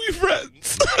 Why are we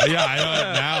friends? Yeah, I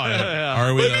know now.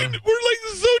 Are we? We're like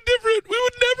so different. We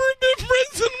would never have been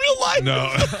friends in real life.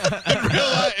 No.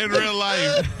 In real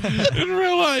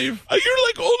life. You're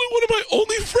like only one of my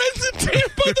only friends in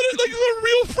Tampa that are like a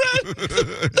real friend.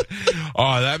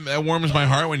 Oh, that warms my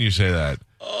heart when you say that.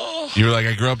 You were like,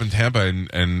 I grew up in Tampa,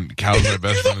 and Cal's my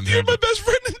best friend in You're Tampa. my best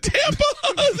friend in Tampa.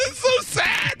 That's so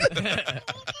sad.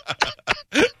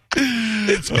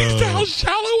 It speaks to how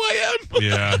shallow I am.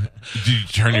 Yeah. Do you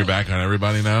turn your back on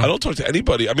everybody now? I don't talk to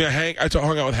anybody. I mean, I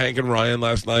hung out with Hank and Ryan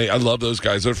last night. I love those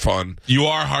guys. They're fun. You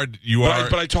are hard.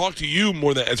 But I talk to you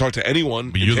more than I talk to anyone.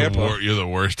 But in you're Tampa. you're the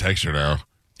worst texter now.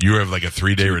 You have like a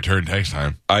 3-day return text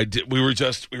time. I did. We were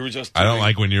just. I don't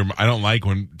like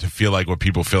when to feel like what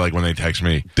people feel like when they text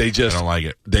me. I don't like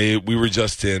it. We were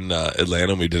just in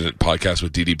Atlanta and we did a podcast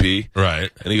with DDP. Right.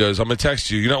 And he goes, I'm going to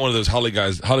text you. You're not one of those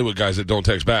Hollywood guys that don't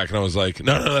text back. And I was like,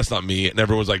 no, that's not me. And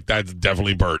everyone's like, that's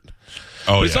definitely Bert.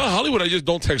 Oh, but it's not Hollywood. I just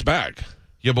don't text back.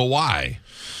 Yeah, but why?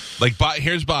 Like,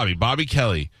 here's Bobby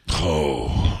Kelly.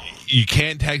 Oh. You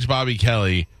can't text Bobby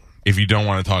Kelly if you don't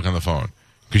want to talk on the phone.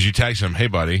 Because you text him, hey,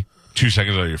 buddy, 2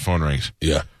 seconds later your phone rings.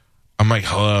 Yeah. I'm like,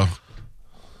 hello.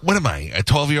 What am I, a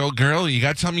 12-year-old girl? You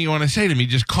got something you want to say to me?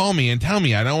 Just call me and tell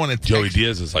me. I don't want to text. Joey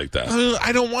Diaz is like that.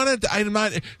 I don't want to. I'm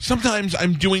not. Sometimes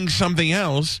I'm doing something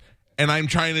else, and I'm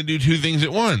trying to do two things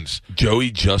at once. Joey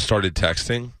just started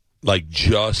texting, like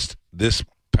just this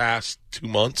past 2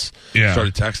 months. Yeah.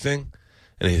 Started texting,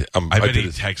 and I bet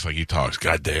he texts like he talks.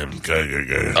 Goddamn.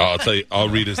 I'll tell you. I'll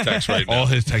read his text right now. All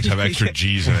his texts have extra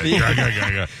G's in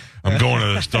it. I'm going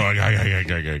to the store.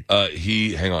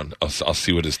 Hang on. I'll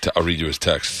see what I'll read you his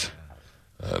text.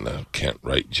 No, can't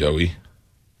write Joey.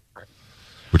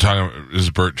 We're talking. This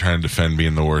is Bert trying to defend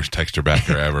being the worst texter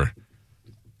backer ever.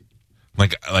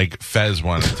 Like Fez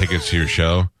wanted tickets to your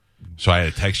show, so I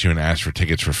had to text you and ask for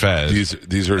tickets for Fez.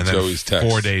 These are and Joey's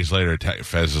texts. 4 days later,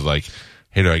 Fez is like,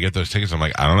 "Hey, do I get those tickets?" I'm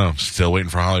like, "I don't know. Still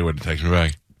waiting for Hollywood to text me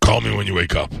back." Call me when you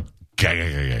wake up.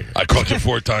 I called you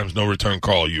 4 times, no return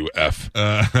call, you F.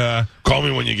 Call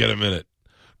me when you get a minute.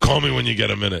 Call me when you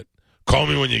get a minute. Call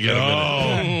me when you get a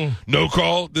minute. No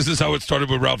call? This is how it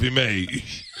started with Ralphie May.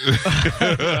 Look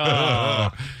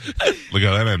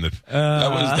how that ended.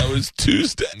 That was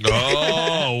Tuesday.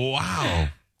 Oh, wow.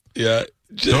 Yeah.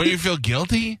 Don't you feel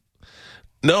guilty?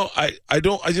 No, I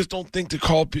don't. I just don't think to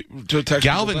call to text.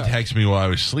 Galvin texted me while I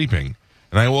was sleeping.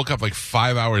 And I woke up like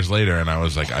 5 hours later, and I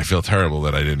was like, I feel terrible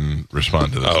that I didn't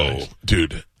respond to this. Oh,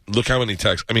 dude. Look how many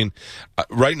texts. I mean,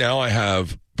 right now I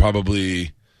have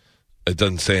probably, it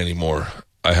doesn't say anymore.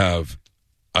 I have,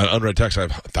 an unread text, I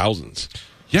have thousands.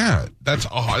 Yeah, that's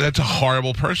a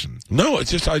horrible person. No,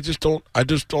 it's just, I just don't,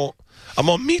 I'm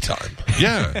on me time.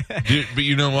 Yeah. But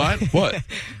you know what? What?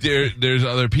 There's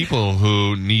other people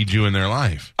who need you in their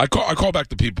life. I call back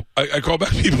the people. I call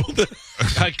back people that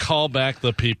I call back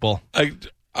the people. I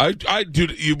do.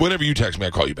 Whenever you text me, I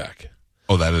call you back.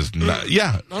 Oh, that is not.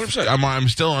 Yeah, 100%. I'm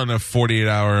still on a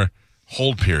 48-hour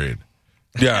hold period.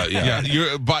 Yeah.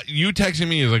 But you texting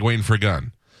me is like waiting for a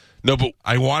gun. No, but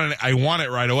I want it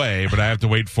right away, but I have to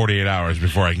wait 48 hours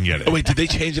before I can get it. Oh, wait, did they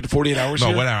change it to 48 hours? No,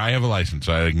 here? whatever. I have a license,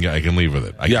 so I can leave with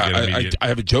it. I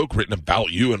have a joke written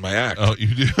about you in my act. Oh,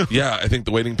 you do? Yeah, I think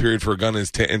the waiting period for a gun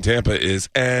in Tampa is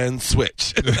and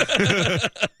switch.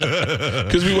 Because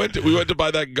we went to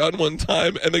buy that gun one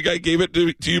time, and the guy gave it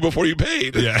to you before you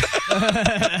paid. Yeah.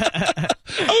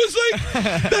 I was like,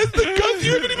 that's the gun.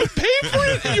 You haven't even paid for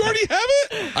it, and you already have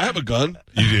it? I have a gun.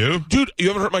 You do? Dude, you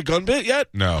haven't heard my gun bit yet?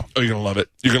 No. Oh, you're going to love it.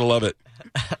 You're going to love it.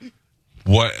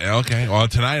 What? Okay. Well,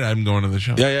 tonight I'm going to the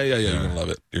show. Yeah. You're going to love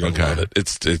it. You're going to love it.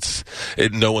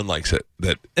 No one likes it.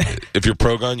 That if you're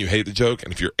pro-gun, you hate the joke,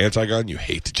 and if you're anti-gun, you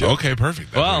hate the joke. Okay,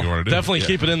 perfect. That's what you want to do. Definitely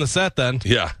keep it in the set then.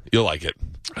 Yeah, you'll like it.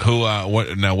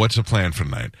 What's the plan for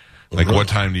tonight? Like, what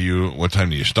time do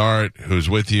you start? Who's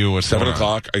with you? What's 7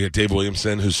 o'clock. I get Dave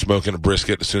Williamson, who's smoking a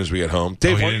brisket as soon as we get home.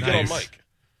 Dave, why don't you get on mic?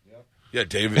 Yeah,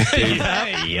 Dave.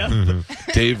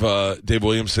 Dave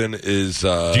Williamson is.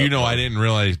 Do you know I didn't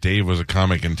realize Dave was a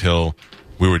comic until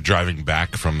we were driving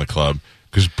back from the club?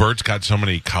 Because Bert's got so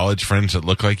many college friends that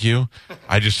look like you.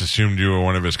 I just assumed you were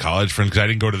one of his college friends because I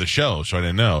didn't go to the show, so I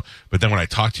didn't know. But then when I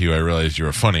talked to you, I realized you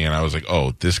were funny, and I was like,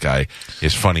 oh, this guy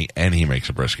is funny, and he makes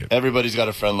a brisket. Everybody's got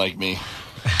a friend like me.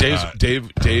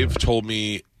 Dave told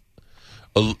me.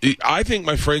 I think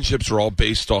my friendships are all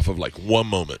based off of like one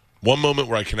moment. One moment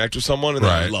where I connect with someone and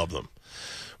then I love them.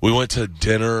 We went to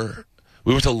dinner.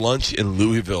 We went to lunch in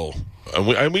Louisville.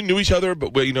 And we knew each other,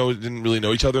 but we didn't really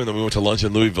know each other. And then we went to lunch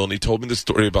in Louisville, and he told me this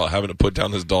story about having to put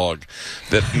down his dog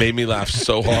that made me laugh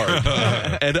so hard.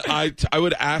 And I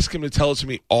would ask him to tell it to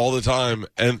me all the time.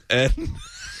 And then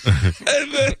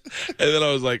I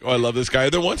was like, oh, I love this guy.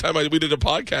 And then one time we did a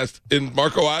podcast in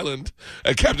Marco Island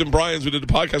at Captain Brian's. We did a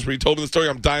podcast where he told me the story.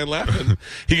 I'm dying laughing.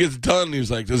 He gets done. And he was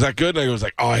like, is that good? And I was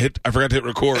like, I forgot to hit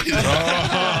record.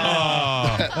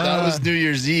 That was New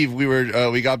Year's Eve.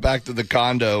 We got back to the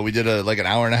condo. We did an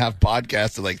hour and a half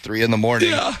podcast at like 3 a.m.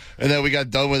 Yeah. And then we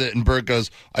got done with it, and Bert goes,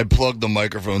 I plugged the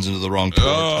microphones into the wrong port.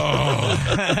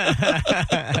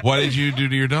 What did you do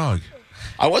to your dog?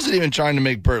 I wasn't even trying to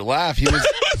make Bert laugh. He was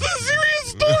That's a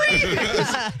serious story.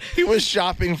 he was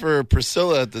shopping for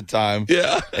Priscilla at the time.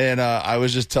 Yeah. And I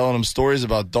was just telling him stories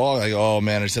about dog. Like, oh,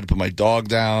 man, I just had to put my dog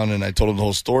down, and I told him the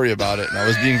whole story about it, and I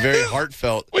was being very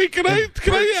heartfelt. Wait, can I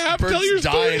tell your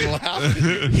story? Dying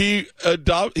laughing. He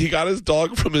got his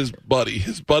dog from his buddy.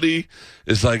 His buddy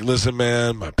is like, listen,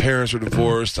 man, my parents are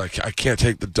divorced. I can't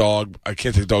take the dog. I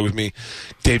can't take the dog with me.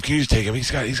 Dave, can you just take him?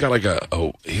 He's got like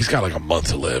a month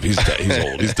to live. He's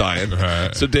old. He's dying.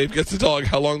 Right. So Dave gets the dog.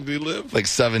 How long did he live? Like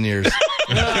 7 years.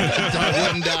 The dog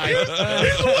wouldn't die.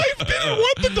 His wife didn't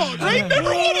want the dog, right?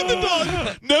 Never wanted the dog.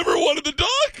 Never wanted the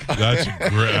dog. That's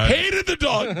great. Hated the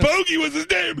dog. Bogey was his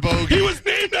name. Bogey. He was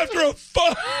named after a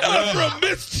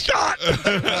missed shot.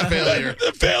 Failure.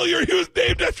 A failure. He was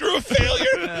named after a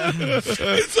failure. And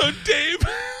so Dave,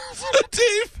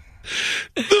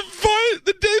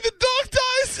 the day the dog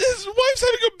dies, his wife's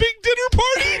having a big dinner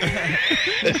party.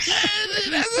 And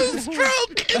it has a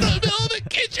stroke in the middle of the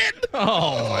kitchen.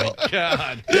 Oh my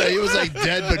God! Yeah, he was like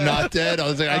dead but not dead. I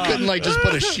was like, I couldn't like just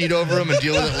put a sheet over him and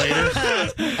deal with it later.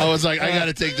 I was like, I got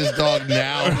to take this dog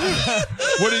now.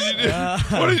 What did you do?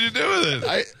 What did you do with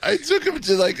it? I took him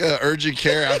to like a urgent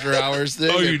care after hours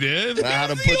thing. Oh, you did? And I had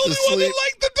him The put only to one sleep. that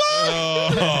liked the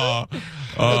dog.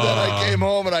 And then I came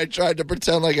home and I tried to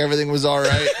pretend like everything was all right.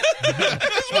 His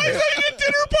wife's having a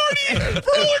dinner party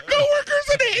for all her coworkers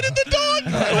and hated the dog.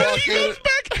 And when he goes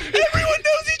back, everyone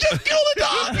knows he just killed a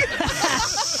dog.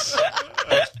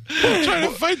 Trying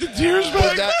to fight the tears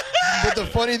back. But the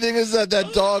funny thing is that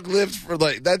dog lived for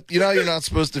like that. You know, you're not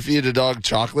supposed to feed a dog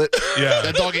chocolate. Yeah.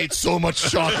 That dog ate so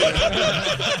much chocolate.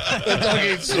 That dog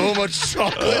ate so much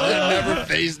chocolate that never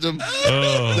phased him.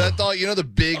 That dog, you know, the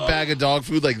big bag of dog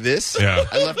food like this. Yeah.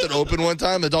 I left it open one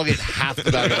time. The dog ate half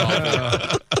the bag of dog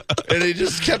food, and he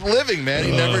just kept living. Man,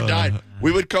 he never died.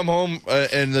 We would come home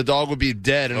and the dog would be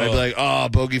dead, and I'd be like, "Oh,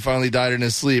 Bogey finally died in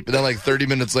his sleep." And then, like 30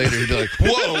 minutes later, he'd be like,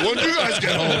 "Whoa, when did you guys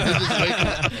get home?" He'd just wake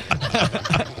up.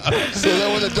 So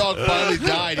then, when the dog finally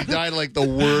died, he died like the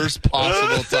worst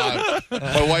possible time.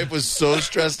 My wife was so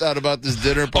stressed out about this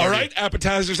dinner party. All right,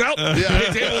 appetizers out. Yeah.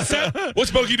 Table set.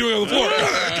 What's Bogey doing on the floor?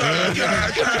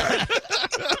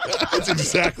 That's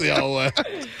exactly how it went.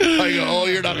 I go, "Oh,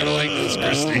 you're not going to like this,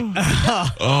 Christy."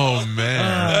 Oh,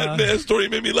 man. That man's story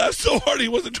made me laugh so hard. He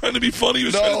wasn't trying to be funny. He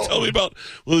was No. trying to tell me about,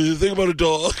 well, you think about a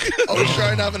dog. I was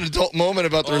trying to have an adult moment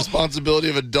about the responsibility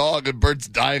of a dog, and Bert's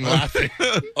dying laughing.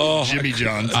 Jimmy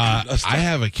John's. I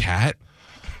have a cat,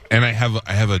 and I have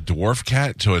a dwarf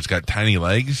cat, so it's got tiny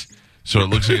legs. So it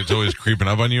looks like it's always creeping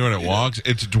up on you when it walks.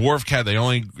 It's a dwarf cat. They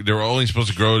were only supposed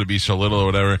to grow to be so little or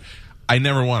whatever. I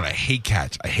never want. I hate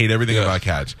cats. I hate everything about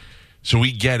cats. So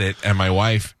we get it, and my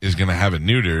wife is going to have it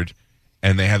neutered,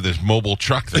 and they have this mobile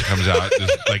truck that comes out, this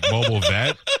like mobile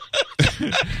vet.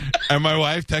 And my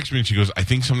wife texts me, and she goes, "I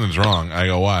think something's wrong." I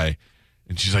go, "Why?"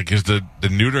 And she's like, "Because the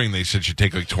neutering they said should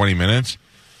take like 20 minutes.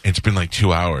 It's been like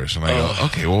 2 hours." And I go,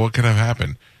 "Okay, well, what could have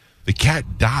happened?" The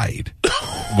cat died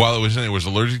while it was in. It was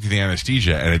allergic to the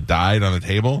anesthesia, and it died on the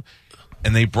table.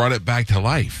 And they brought it back to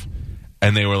life,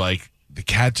 and they were like, "The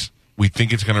cat's. We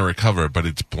think it's going to recover, but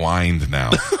it's blind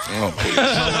now."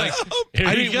 Here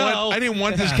I you didn't go. want. I didn't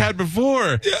want this cat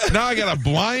before. Now I got a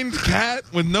blind cat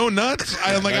with no nuts.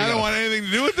 I'm like, I don't want anything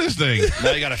to do with this thing.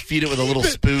 Now you got to feed it with a little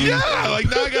spoon. Yeah, like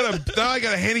now I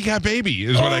got a handicapped baby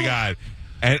is what I got.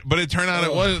 But it turned out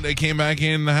it wasn't. They came back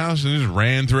in the house and just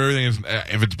ran through everything.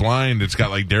 If it's blind, it's got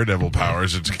like Daredevil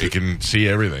powers. It can see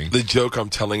everything. The joke I'm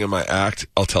telling in my act,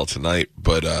 I'll tell tonight,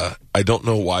 but I don't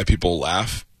know why people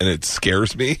laugh, and it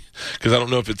scares me because I don't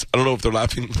know if they're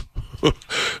laughing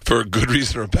for a good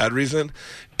reason or a bad reason.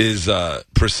 Is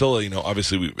Priscilla? You know,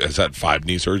 obviously has had 5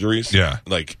 knee surgeries. Yeah,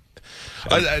 like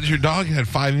your dog had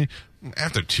 5.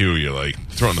 After 2, you're like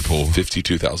throw in the pool.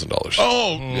 $52,000.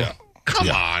 Oh yeah.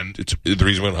 Come on. It's the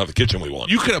reason we don't have the kitchen we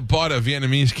want. You could have bought a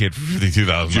Vietnamese kid for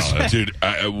 $52,000. Dude,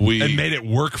 and made it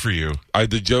work for you.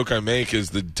 The joke I make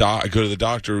is I go to the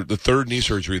doctor, the 3rd knee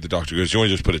surgery, the doctor goes, "You want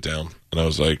to just put it down?" And I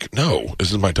was like, "No,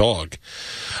 this is my dog."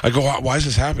 I go, "Why is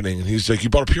this happening?" And he's like,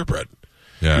 "You bought a purebred."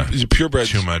 Yeah. He's a purebred.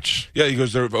 Too much. Yeah, he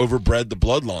goes, "They've overbred the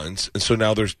bloodlines, and so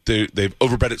now they've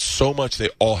overbred it so much they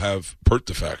all have birth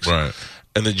defects." Right.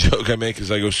 And the joke I make is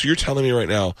I go, "So you're telling me right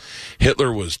now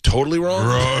Hitler was totally wrong?"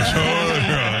 Totally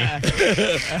wrong.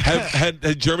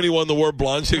 Had Germany won the war,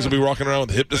 blonde chicks will be walking around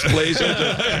with hip dysplasia.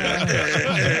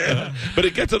 But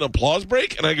it gets an applause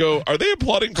break, and I go, "Are they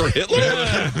applauding for Hitler?"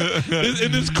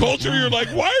 In this culture, you're like,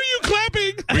 "Why are you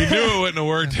clapping?" We knew it wouldn't have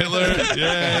worked, Hitler.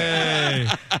 Yay.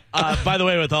 By the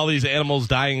way, with all these animals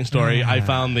dying story, I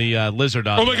found the lizard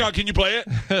dog. Oh my God, can you play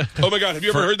it? Oh my God, have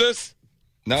you ever heard this?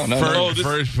 No.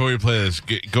 First, before you play this,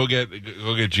 go get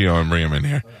Gio and bring him in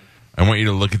here. I want you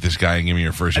to look at this guy and give me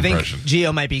your first I think impression.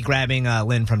 Gio might be grabbing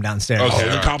Lynn from downstairs. Okay, all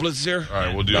the right. Coplitz is here. All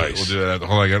right, we'll do Nice. it. We'll do that.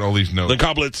 Hold on, I got all these notes. The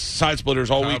Coplitz side splitters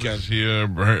all weekend. Here,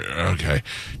 okay.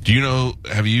 Do you know?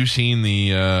 Have you seen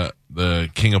the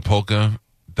King of Polka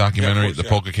documentary? Yeah, of course, the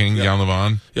Polka King, Yeah. Jan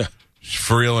Levon? Yeah,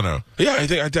 For real or no? yeah. I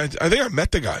think I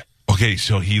met the guy. Okay,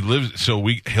 so he lives. So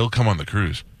he'll come on the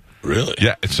cruise. Really?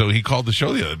 Yeah, so he called the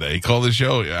show the other day. He called the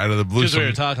show out of the blue. Because we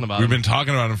were talking about We've him. been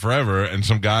talking about him forever, and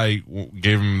some guy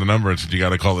gave him the number and said, "You got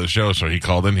to call this show." So he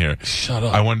called in here. Shut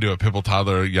up. I want to do a Pipple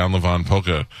Toddler Jan Levon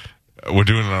polka We're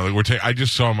doing another. I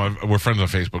just saw him. We're friends on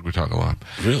Facebook. We talk a lot.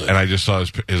 Really? And I just saw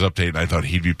his update, and I thought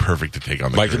he'd be perfect to take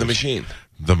on the Mike cruise. and the Machine.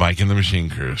 The Mike and the Machine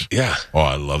cruise. Yeah. Oh,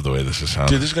 I love the way this is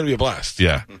sounding. Dude, this is going to be a blast.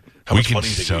 Yeah. How much money do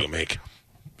you think we can make?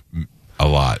 A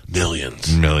lot.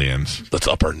 Millions. Let's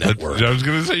up our net worth. I was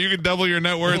going to say, you could double your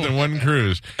net worth in one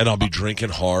cruise. And I'll be drinking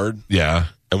hard. Yeah.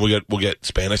 And we'll get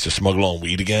Spanish to smuggle on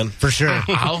weed again. For sure.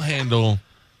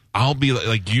 I'll be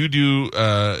like you do.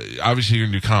 Obviously, you're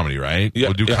gonna do comedy, right? Yeah,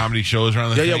 we'll do comedy shows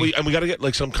around the thing. Yeah. We got to get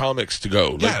like some comics to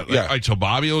go. All right, so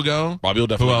Bobby will go. Bobby will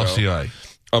definitely go. Who else do you like?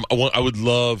 I would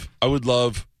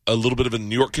love a little bit of a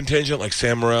New York contingent, like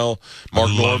Sam Morril,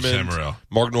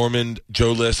 Mark Norman,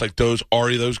 Joe List, like those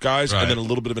guys, right. And then a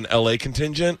little bit of an LA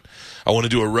contingent. I want to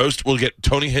do a roast. We'll get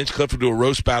Tony Hinchcliffe. We'll do a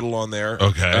roast battle on there.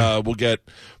 Okay.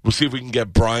 We'll see if we can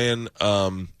get Brian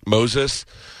Moses,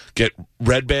 get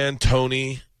Red Band,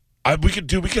 Tony. We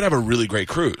could have a really great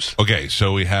cruise. Okay,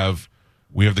 so we have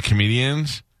the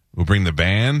comedians. We'll bring the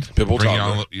band. We'll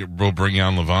bring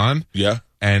on Levon. Yeah.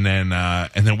 And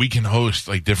then we can host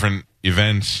like different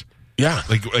events. Yeah.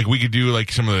 Like we could do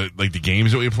like some of the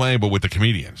games that we play, but with the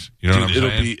comedians. You know what I'm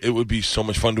saying? It would be so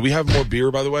much fun. Do we have more beer,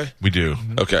 by the way? We do.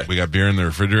 Okay. We got beer in the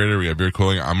refrigerator. We got beer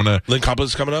cooling. Lynn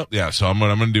Coppola's coming up? Yeah, so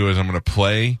what I'm gonna do is I'm gonna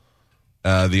play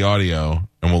the audio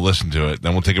and we'll listen to it.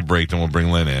 Then we'll take a break. Then we'll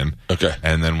bring Lynn in. Okay.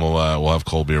 And then we'll have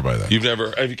cold beer by then.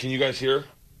 Can you guys hear?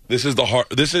 This is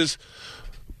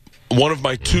one of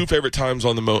my two favorite times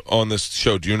on this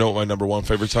show. Do you know what my number one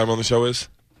favorite time on the show is?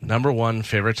 Number one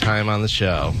favorite time on the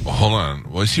show. Well, hold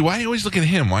on. Well, see, why do you always look at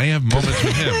him? Why do you have moments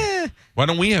with him? Why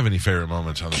don't we have any favorite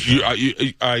moments on the show?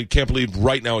 I can't believe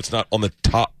right now it's not on the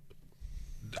top.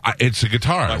 It's a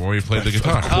guitar where we played the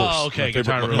guitar. Oh, okay.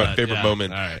 My favorite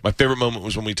moment. Right. My favorite moment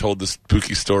was when we told this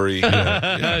Pookie story.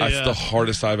 That's the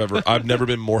hardest I've never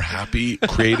been more happy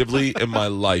creatively in my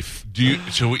life.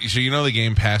 So you know the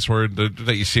game Password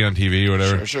that you see on TV or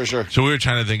whatever? Sure. So we were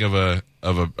trying to think of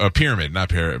a pyramid, not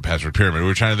Password pyramid. We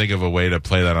were trying to think of a way to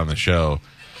play that on the show.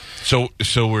 So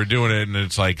we're doing it, and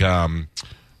it's like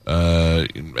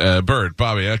Bert,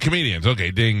 Bobby, comedians.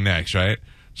 Okay, ding, next, right?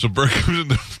 So Bert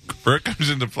comes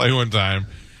into play one time,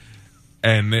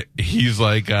 and he's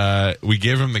like, we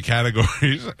gave him the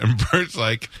categories, and Bert's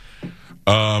like,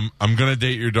 I'm gonna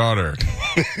date your daughter.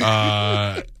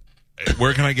 Where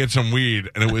can I get some weed?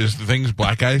 And it was the things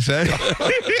black guys say.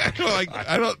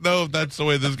 I don't know if that's the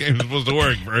way this game is supposed to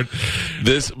work, Bert.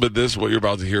 This what you're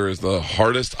about to hear is the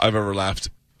hardest I've ever laughed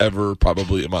ever,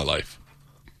 probably in my life.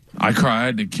 I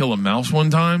cried to kill a mouse one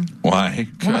time. Why?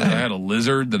 Because I had a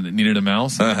lizard that needed a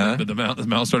mouse, but the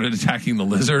mouse started attacking the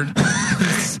lizard.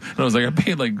 And I was like, I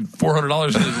paid like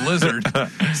 $400 for this lizard,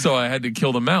 so I had to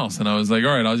kill the mouse. And I was like,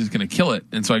 all right, I was just going to kill it.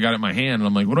 And so I got it in my hand, and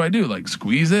I'm like, what do I do? Like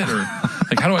squeeze it, or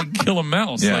like how do I kill a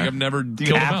mouse? Yeah. Like I've never Do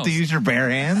killed you a have mouse. to use your bare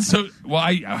hands? So,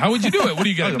 how would you do it? What do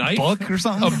you got? Like a knife? book or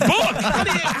something? A book?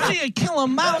 How do you kill a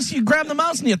mouse? You grab the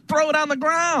mouse and you throw it on the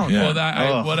ground. Yeah.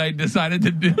 Well, what I decided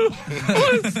to do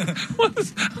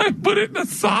was I put it in a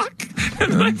sock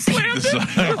and then I slammed it.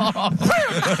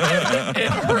 It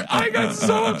hurt. I got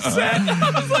so upset.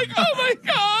 I was like, oh my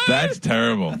God. That's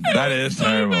terrible. That is so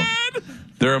terrible. bad.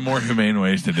 There are more humane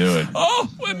ways to do it. Oh,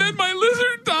 and then my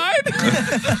lizard died. So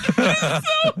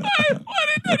I didn't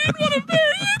want to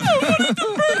bury it. I wanted to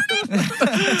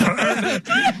burn it.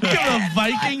 Give it a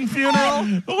Viking funeral.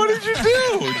 What did you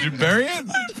do? Did you bury it?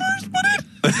 I first put it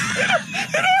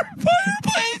in our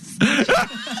fireplace.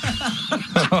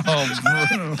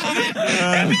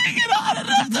 And we get hot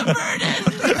enough to burn it.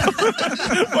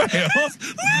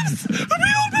 Let me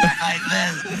go back like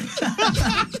this.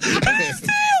 And his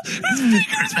tail, his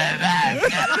fingers went back.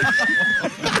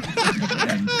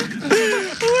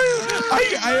 I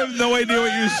have no idea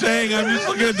what you're saying. I'm just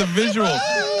looking at the visual.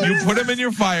 You put him in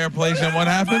your fireplace, and what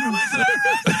happened?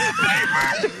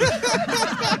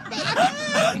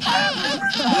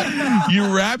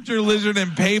 You wrapped your lizard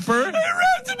in paper? I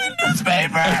wrapped him in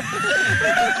newspaper.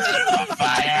 Put it on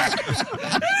fire.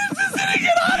 And it didn't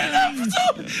get hot enough. So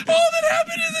all that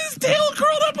happened is his tail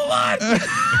curled up a lot. And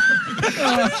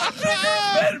his fingers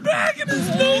bent back and his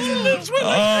nose and lips went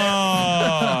like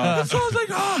that. So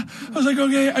I was like,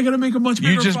 okay, I got to make a much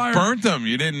bigger You just fire. burnt them.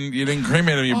 You didn't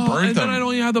cremate them. You burnt and them. then I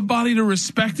don't even have the body to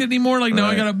respect it anymore. Like now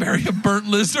I got to bury a burnt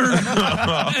lizard.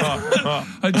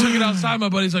 I took it outside. My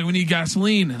buddy's like, we need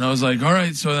gasoline. And I was like, all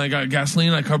right. So then I got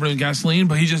gasoline. I covered it in gasoline,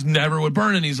 but he just never would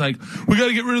burn. And he's like, we got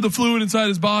to get rid of the fluid inside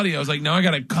his body. I was like, now I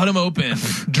got to cut him open,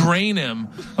 drain him.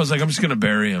 I was like, I'm just going to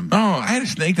bury him. Oh, I had a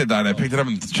snake that died. I picked it up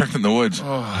and checked in the woods.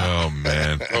 Oh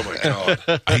man. Oh my God.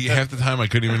 Half the time I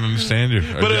couldn't even understand you.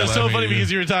 But it was so funny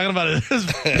because you were talking about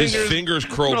His fingers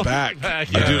curled back.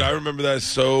 Yeah. Dude, I remember that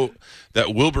that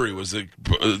Wilbury was the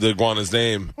iguana's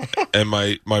name, and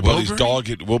my buddy's dog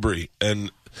had Wilbury,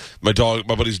 and my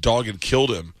buddy's dog had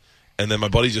killed him, and then my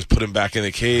buddy just put him back in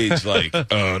the cage like,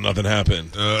 oh, nothing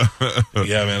happened.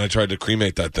 Yeah, man, I tried to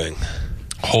cremate that thing.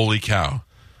 Holy cow!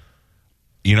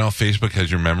 You know, Facebook has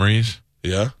your memories.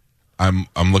 Yeah. I'm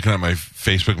looking at my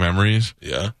Facebook memories.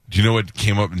 Yeah. Do you know what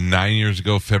came up 9 years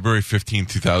ago, February 15,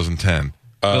 2010?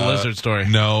 The lizard story.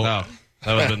 No.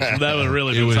 Oh, that would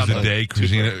really It been was something. the day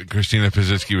Christina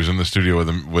Pazitsky was in the studio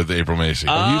with April Macy.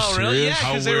 Are you serious? Really? Yeah,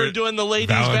 How because they were weird. doing the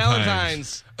ladies'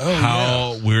 Valentine's. Valentines.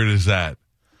 How weird is that?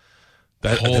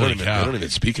 They Holy cow. don't even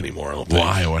speak anymore, I don't think.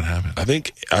 Why? What happened? I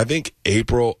think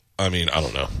April. I mean, I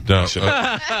don't know. No.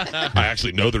 I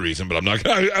actually know the reason, but I'm not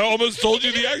going to. I almost told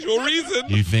you the actual reason.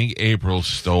 You think April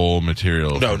stole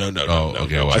material? No. Oh,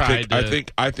 okay. No.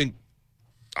 Well,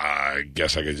 I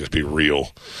guess I could just be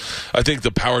real. I think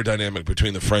the power dynamic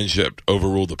between the friendship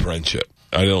overruled the friendship.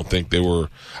 I don't think they were.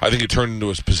 I think it turned into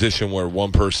a position where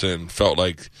one person felt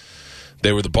like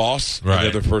they were the boss, Right.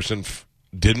 and the other person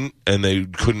didn't, and they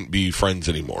couldn't be friends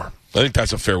anymore. I think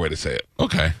that's a fair way to say it.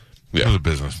 okay. Yeah. It was a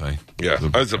business thing. Yeah,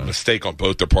 that was a mistake on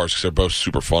both their parts because they're both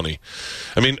super funny.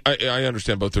 I mean, I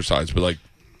understand both their sides, but like,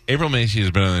 April Macy has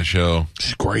been on the show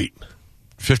she's great.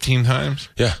 15 times.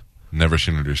 Yeah. Never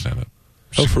seen her do stand-up.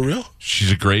 Oh, for real?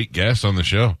 She's a great guest on the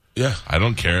show. Yeah. I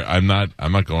don't care. I'm not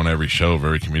going to every show of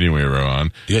every comedian we were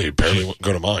on. Yeah, you barely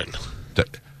go to mine.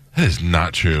 That is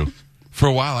not true. For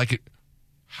a while, I could.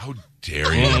 How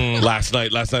dare you? Last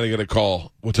night I got a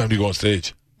call. What time do you go on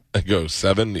stage? I go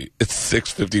 7. It's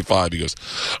 6:55. He goes,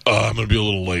 I'm going to be a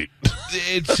little late.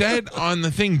 It said on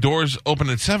the thing, doors open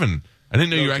at 7. I didn't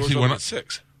know you actually went at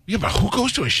 6. Yeah, but who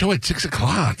goes to a show at 6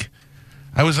 o'clock?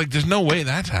 I was like, there's no way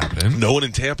that's happening. No one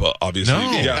in Tampa, obviously.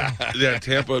 No. Yeah.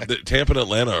 Tampa and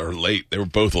Atlanta are late. They were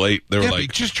both late. They were Yeah, like,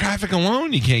 but just traffic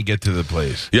alone, you can't get to the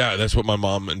place. yeah, that's what my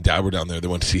mom and dad were down there. They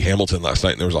went to see Hamilton last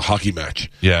night, and there was a hockey match.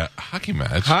 Yeah, hockey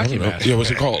match. Hockey match. Yeah,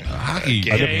 what's it called? Hockey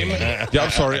Game. Yeah, I'm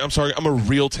sorry. I'm a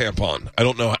real tampon. I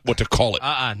don't know what to call it.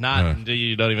 Not.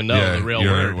 You don't even know Yeah, the real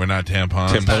word. we're not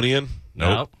tampons. Tamponian?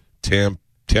 Nope.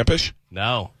 Tampish?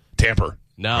 No. Tamper.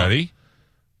 No. Ready?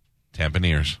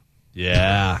 Tampaneers.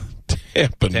 Yeah.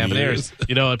 Tampaneers.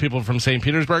 You know what people from St.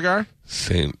 Petersburg are?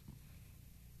 St.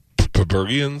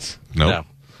 Petersburgians? Nope.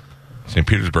 St.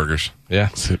 Petersburgers. Yeah.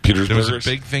 St. There was a Petersburgers?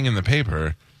 big thing in the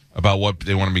paper about what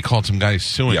they want to be called. Some guys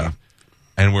suing. Yeah.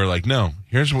 And we're like, no,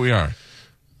 here's what we are.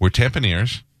 We're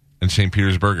Tampaneers and St.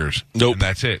 Petersburgers. Nope. And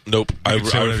that's it. Nope. You I can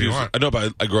say whatever you refuse. want. I know,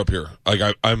 but I grew up here.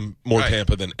 Like I'm more Right.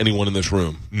 Tampa than anyone in this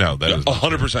room. No, that is not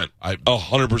 100%. true.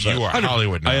 100%. You are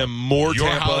Hollywood now. I am more You're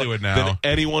Tampa Hollywood now. than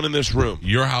anyone in this room.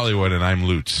 You're Hollywood and I'm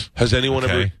Lutz. Has anyone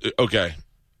Okay. ever? Okay.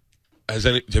 Have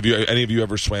any of you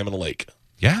ever swam in a lake?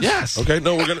 Yes. Okay.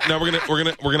 No, we're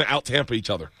gonna out Tampa each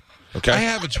other. Okay. I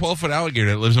have a 12-foot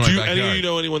alligator that lives in my Do backyard. any of you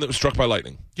know anyone that was struck by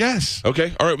lightning? Yes.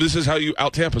 Okay. All right. This is how you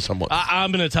out Tampa someone.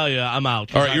 I'm going to tell you, I'm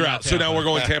out. All right, you're out. So now we're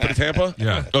going Tampa to Tampa?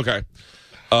 Yeah. Okay.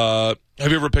 Have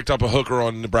you ever picked up a hooker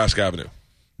on Nebraska Avenue?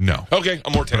 No. Okay,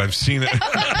 I'm more But Tampa. I've seen it.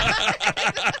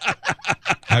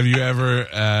 Have you ever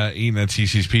eaten at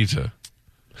CC's Pizza?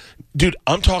 Dude,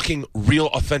 I'm talking real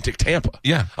authentic Tampa.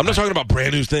 Yeah. I'm not talking about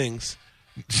brand new things.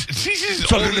 CC's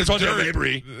Talking it's on your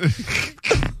Mabry.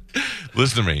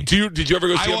 Listen to me. Did you ever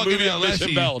go see I a walk movie into of Mission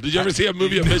Alessi. Bell? Did you ever see a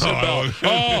movie of Mission No. Bell?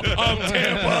 Oh, I'm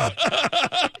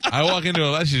Tampa. I walk into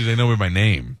Alessi's, they know me by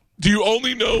name. Do you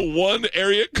only know one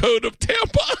area code of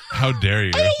Tampa? How dare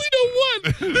you? I only know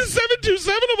one. The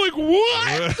 727. I'm like,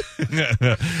 what?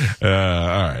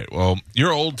 All right. Well,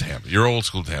 you're old Tampa. You're old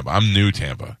school Tampa. I'm new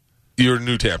Tampa. You're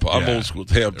new Tampa. I'm Yeah. old school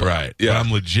Tampa. Right. Yeah. But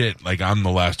I'm legit. Like, I'm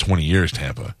the last 20 years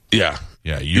Tampa. Yeah.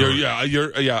 Yeah. You're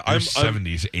I'm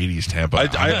 70s, 80s Tampa.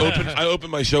 I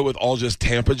opened my show with all just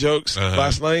Tampa jokes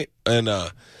last night, and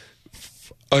I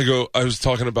was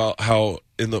talking about how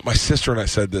my sister and I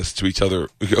said this to each other.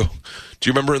 We go, do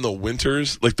you remember in the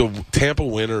winters, like the Tampa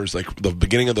winters, like the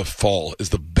beginning of the fall is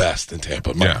the best in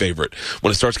Tampa, my favorite. When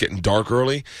it starts getting dark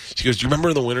early, she goes, do you remember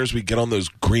in the winters we get on those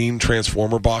green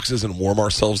Transformer boxes and warm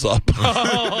ourselves up?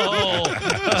 Oh,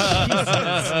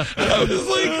 I was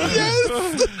like,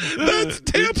 yes, that's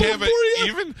Tampa for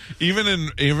you.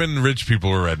 Even rich people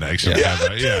were rednecks. in Yeah,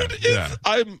 Tampa. dude.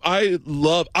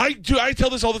 I tell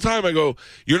this all the time. I go,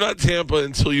 you're not Tampa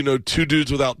until you know two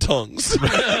dudes without tongues.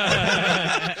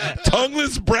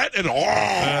 Tongueless Brett and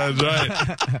That's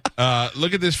right.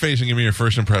 Look at this face and give me your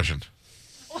first impression.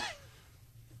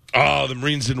 oh, the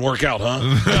Marines didn't work out,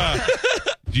 huh?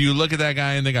 Do you look at that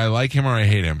guy and think I like him or I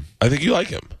hate him? I think you like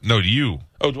him. No, do you?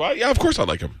 Oh, do I? Yeah, of course I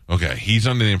like him. Okay, he's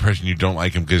under the impression you don't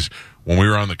like him because when we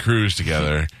were on the cruise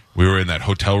together, we were in that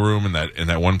hotel room in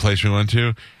that one place we went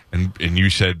to, and you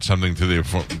said something to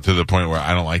the point where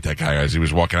I don't like that guy as he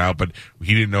was walking out, but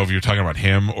he didn't know if you were talking about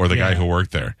him or the guy who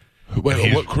worked there.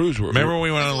 Wait, what cruise were we? Remember when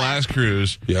we went on the last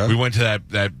cruise? Yeah. We went to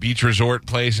that beach resort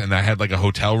place and that had like a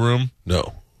hotel room.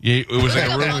 No. Yeah, it was like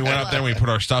a room. We went up there and we put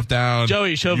our stuff down.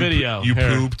 Joey, show video. You Here.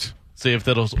 pooped. See if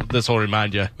this will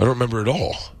remind you. I don't remember at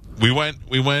all. We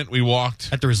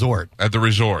walked At the resort. at the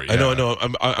resort. Yeah. I know.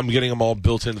 I'm getting them all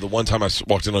built into the one time I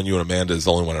walked in on you and Amanda is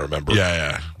the only one I remember.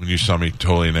 Yeah. When you saw me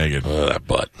totally naked. That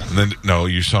butt. And then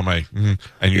you saw my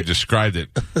and you described it.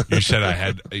 You said I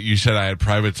had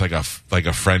privates like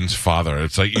a friend's father.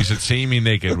 It's like you said seeing me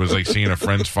naked was like seeing a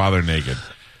friend's father naked.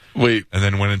 Wait. And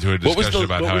then went into a discussion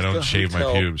about how I don't shave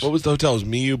my pubes. What was the hotel? It was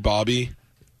me, you, Bobby,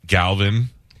 Galvin,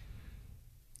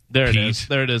 There it Pete. is.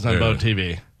 There it is on Boat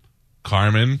TV.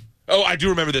 Carmen. Oh, I do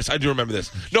remember this.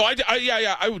 No, I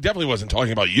definitely wasn't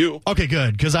talking about you. Okay,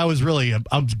 good, because I was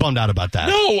bummed out about that.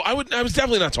 No, I was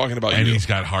definitely not talking about And you. he's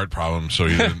got heart problems, so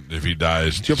if he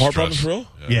dies, Do you have heart problems for real?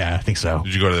 Yeah, I think so.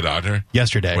 Did you go to the doctor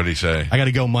Yesterday. What did he say? I got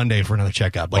to go Monday for another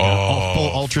checkup, like a full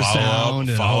ultrasound and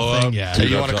the whole follow-up. thing. Yeah. Hey,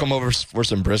 you want to come over for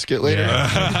some brisket later?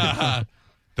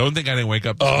 Don't think I didn't wake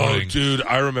up this Oh, morning. dude,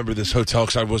 I remember this hotel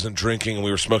because I wasn't drinking and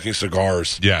we were smoking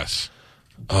cigars. Yes.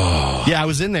 Yeah, I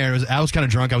was in there. I was kind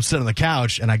of drunk. I was sitting on the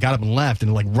couch, and I got up and left.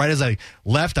 And like right as I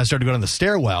left, I started to go down the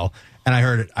stairwell, and I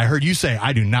heard you say,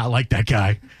 "I do not like that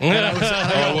guy." And I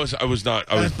was I was definitely not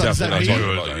that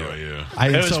talking me? about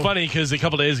you. It was funny because a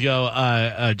couple days ago,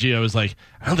 Gio was like,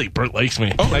 "I don't think Bert likes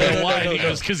me." I go, why? And he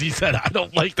goes, "Because he said I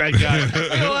don't like that guy."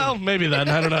 I go, well, maybe then.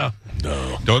 I don't know.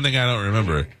 No. Don't think I don't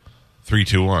remember. 3,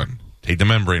 2, 1. Take the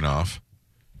membrane off.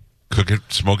 Cook it,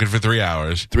 smoke it for 3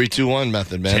 hours. 3, 2, 1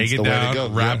 method, man. Take It's it the way down, to go.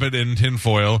 wrap it in tin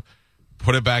foil,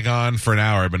 put it back on for an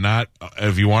hour, but not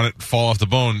if you want it to fall off the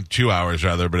bone, 2 hours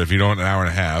rather. But if you don't, an hour and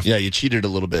a half. Yeah, you cheated a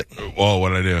little bit. Oh, what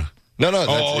did I do? No, that's,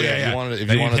 yeah. If you wanted,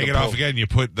 Then you wanted take to it off poke. again. You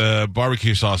put the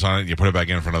barbecue sauce on it. And you put it back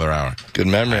in for another hour. Good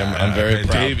memory. I'm very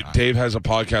proud. Dave has a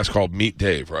podcast called Meet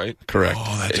Dave, right? Correct.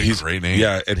 Oh, that's He's a great name.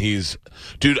 Yeah, and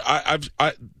dude.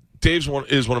 Dave's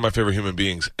is one of my favorite human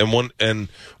beings, and one of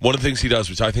the things he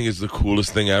does, which I think is the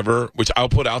coolest thing ever, which I'll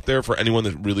put out there for anyone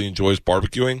that really enjoys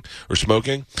barbecuing or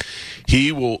smoking.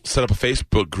 He will set up a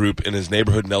Facebook group in his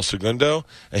neighborhood in El Segundo,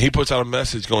 and he puts out a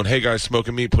message going, "Hey guys,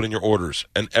 smoking meat, put in your orders."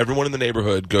 And everyone in the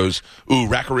neighborhood goes, "Ooh,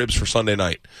 rack of ribs for Sunday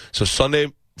night." So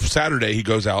Saturday he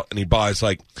goes out and he buys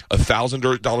like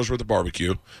 $1,000 worth of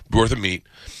barbecue, worth of meat.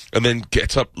 And then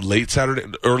gets up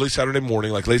early Saturday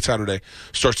morning, like late Saturday,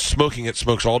 starts smoking it,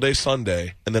 smokes all day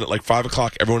Sunday, and then at like 5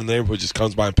 o'clock, everyone in the neighborhood just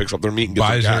comes by and picks up their meat and gets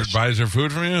their cash. Buys their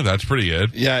food from you? That's pretty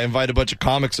good. Yeah, invite a bunch of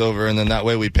comics over, and then that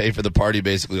way we pay for the party,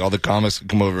 basically. All the comics can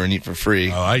come over and eat for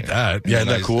free. I like that. Yeah, And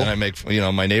isn't that cool? And I make,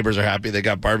 my neighbors are happy. They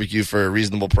got barbecue for a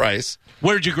reasonable price.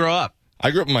 Where'd you grow up?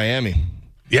 I grew up in Miami.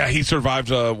 Yeah, he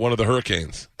survived one of the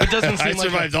hurricanes. It doesn't seem I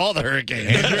survived all the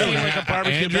hurricanes. like a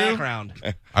barbecue Andrew? background.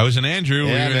 I was an Andrew. Were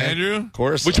Yeah, you an man. Andrew? Of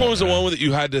course. Which one was the one that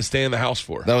you had to stay in the house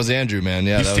for? That was Andrew, man.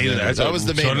 Yeah, You that was, stayed in Andrew. that- That was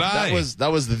the so main. did I.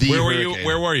 That was the. Where were you? hurricane.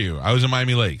 Where were you? I was in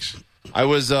Miami Lakes. I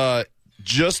was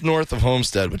just north of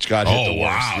Homestead, which got hit the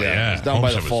worst. wow! It Yeah, was down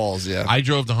by the Homestead was- falls. Yeah. I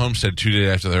drove to Homestead 2 days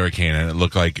after the hurricane, and it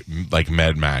looked like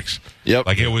Mad Max. Yep.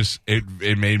 Like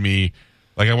it made me.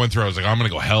 Like I went through, I was like, I'm going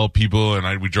to go help people,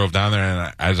 and we drove down there,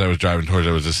 and as I was driving towards it,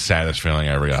 it was the saddest feeling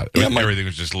I ever got. Everything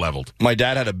was just leveled. My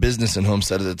dad had a business in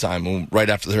Homestead at the time. And right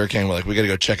after the hurricane, we're like, we got to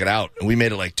go check it out. And we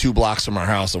made it like 2 blocks from our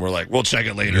house, and we're like, we'll check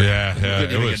it later. Yeah. We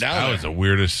couldn't even get down That there. was the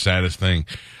weirdest, saddest thing.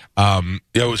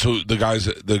 Yeah, so the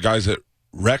guys at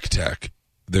Rec Tech,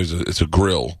 it's a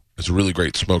grill. It's a really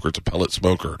great smoker. It's a pellet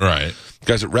smoker. Right. The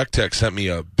guys at Rec Tech sent me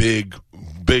a big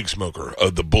smoker,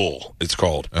 the Bull, it's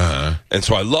called. Uh-huh. And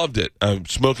so I loved it. I'm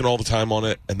smoking all the time on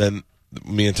it. And then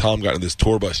me and Tom got in this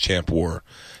tour bus champ war.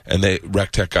 And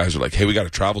Rec Tech guys were like, "Hey, we got a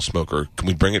travel smoker. Can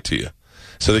we bring it to you?"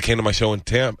 So they came to my show in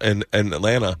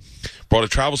Atlanta, brought a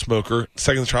travel smoker.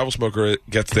 Second the travel smoker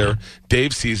gets there,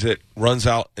 Dave sees it, runs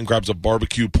out and grabs a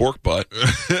barbecue pork butt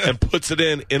and puts it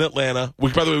in Atlanta. By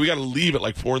the way, we got to leave at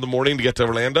like 4 in the morning to get to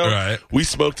Orlando. Right. We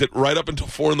smoked it right up until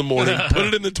 4 in the morning, put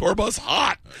it in the tour bus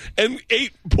hot, and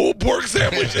ate pulled pork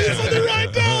sandwiches on the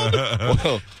ride down.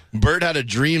 Well, Bert had a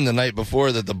dream the night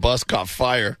before that the bus caught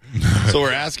fire. So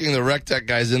we're asking the Rec Tech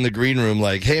guys in the green room,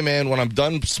 like, "Hey, man, when I'm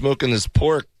done smoking this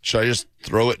pork, should I just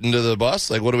throw it into the bus?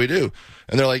 Like, what do we do?"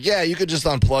 And they're like, "Yeah, you could just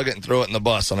unplug it and throw it in the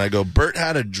bus." And I go, "Bert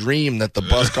had a dream that the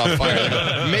bus caught fire. They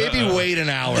go, maybe wait an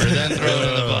hour, then throw it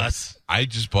in the bus." I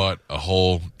just bought a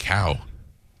whole cow.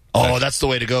 Oh, that's the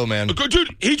way to go, man.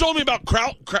 Dude, he told me about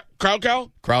crowd cow. Crowd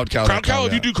cow. Crowd cow.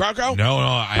 If you do crowd cow? No,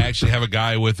 I actually have a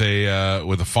guy with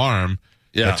a farm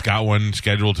that's got one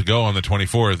scheduled to go on the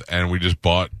 24th, and we just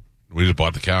bought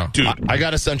the cow. Dude, I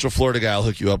got a Central Florida guy I'll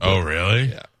hook you up with. Oh, really?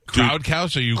 Yeah. Crowd cow?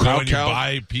 So you go and you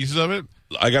buy pieces of it?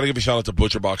 I got to give a shout out to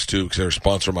Butcher Box too, because they're a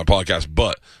sponsor of my podcast.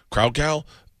 But crowd cow,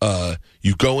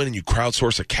 you go in and you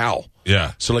crowdsource a cow.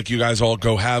 Yeah. So like you guys all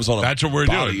go halves on a That's what we're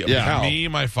body doing. of a cow. Me,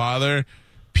 my father,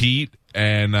 Pete,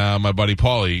 and my buddy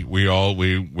Paulie,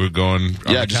 we're going.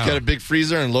 Yeah, just get a big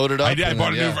freezer and load it up.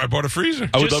 I bought a freezer.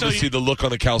 I would love to see the look on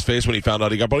the cow's face when he found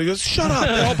out he got bought. He goes, "Shut up!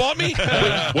 They all bought me.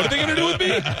 What are they going to do with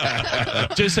me?"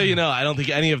 Just so you know, I don't think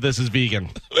any of this is vegan.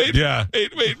 Wait.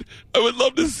 I would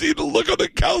love to see the look on the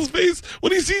cow's face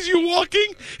when he sees you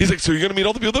walking. He's like, "So you're going to meet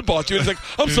all the people that bought you?" And he's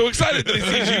like, "I'm so excited that he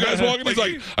sees you guys walking." He's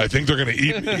like, "I think they're going to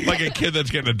eat me." Like a kid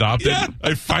that's getting adopted. Yeah.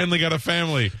 I finally got a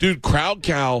family. Dude, crowd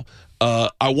cow.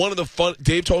 I wanted the fun.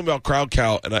 Dave told me about crowd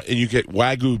cow, and you get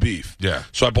Wagyu beef. Yeah.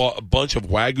 So I bought a bunch of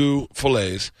Wagyu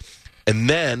fillets, and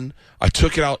then I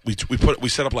took it out. We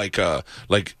set up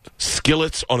like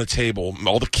skillets on a table.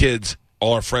 All the kids,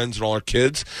 all our friends, and all our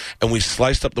kids, and we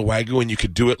sliced up the Wagyu, and you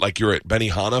could do it like you're at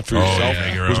Benihana for yourself.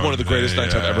 Yeah, it was one of the greatest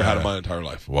nights I've ever had in my entire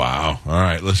life. Wow. All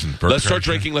right, listen. Bert Let's start Kreischer.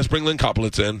 drinking. Let's bring Lynn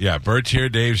Koplitz in. Yeah, Bert's here.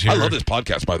 Dave's here. I love this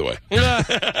podcast, by the way.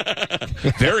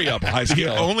 Very up high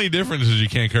scale. The only difference is you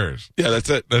can't curse. Yeah, that's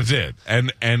it. That's it.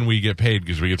 And we get paid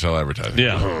because we get sell advertising.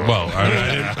 Yeah. Well,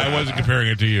 I wasn't comparing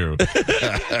it to you.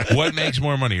 What makes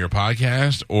more money, your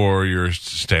podcast or your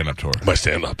stand-up tour? My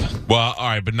stand-up. Well, all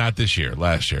right, but not this year.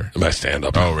 Last year. My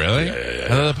stand-up. Oh, really? Yeah. I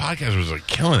thought the podcast was like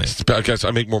killing it. Podcast.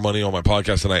 I make more money on my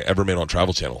podcast than I ever made on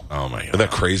Travel Channel. Oh my god, isn't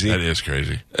that crazy? That is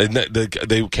crazy. And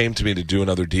they came to me to do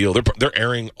another deal. They're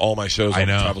airing all my shows on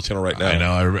Travel Channel right now. I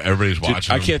know. Everybody's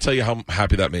watching. I can't tell you how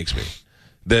happy that makes me.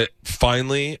 That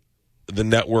finally the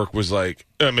network was like,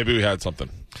 maybe we had something.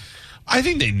 I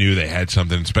think they knew they had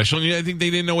something special. And I think they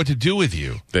didn't know what to do with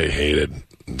you. They hated.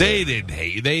 They didn't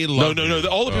hate. They loved. No.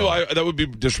 All the people that would be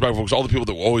disrespectful because all the people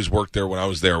that always worked there when I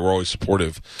was there were always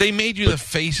supportive. They made you the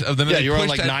face of the. Yeah, you were on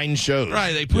like 9 shows.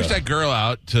 Right, they pushed that girl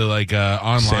out to like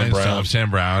online stuff.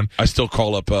 Sam Brown. I still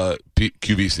call up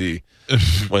QVC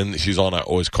when she's on. I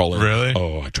always call her. Really?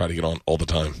 Oh, I try to get on all the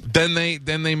time. Then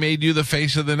they made you the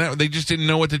face of the network. They just didn't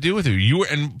know what to do with you. You were,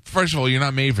 and first of all, you're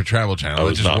not made for Travel Channel. I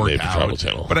was it just not worked made for out. Travel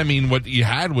Channel. But I mean, what you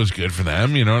had was good for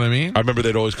them. You know what I mean? I remember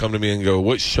they'd always come to me and go,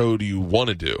 "What show do you want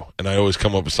to do?" And I always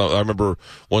come up with something. I remember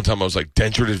one time I was like,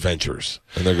 "Dentured Adventures,"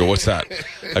 and they go, "What's that?"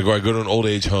 I go to an old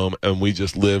age home and we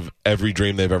just live every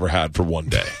dream they've ever had for one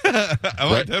day.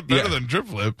 I like that better than Drip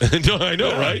Flip. No, I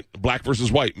know, right? Black versus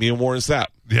white. Me and Warren Sapp.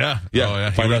 Yeah. Yeah. Oh,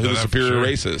 yeah. Find out who the that superior for sure.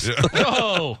 race is. Yeah.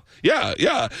 Oh.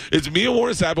 Yeah. It's me and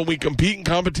Warren Sapp, and we compete in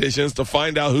competitions to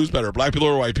find out who's better, black people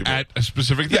or white people. At a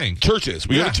specific thing. Churches.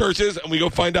 We go to churches, and we go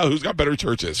find out who's got better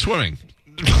churches. Swimming.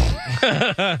 Dude,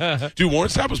 Warren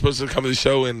Sapp was supposed to come to the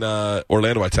show in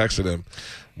Orlando. I texted him.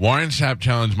 Warren Sapp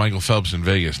challenged Michael Phelps in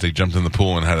Vegas. They jumped in the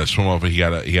pool and had a swim over. He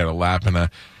had a lap and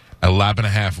a lap and a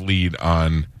half lead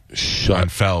on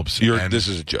Phelps. This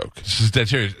is a joke. This is dead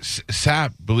serious.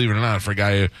 Sapp, believe it or not, for a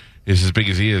guy who is as big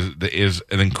as he is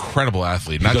an incredible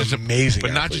athlete. Not just amazing,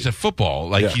 but athlete. not just at football.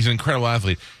 Like he's an incredible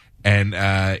athlete. And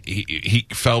he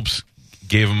Phelps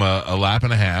gave him a lap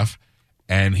and a half.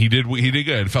 And he did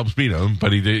good. Phelps beat him,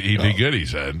 but he did good. He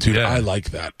said, "Dude, I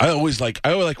like that. I always like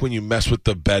when you mess with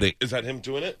the betting. Is that him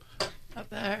doing it Up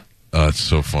there. Oh, that's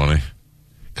so funny.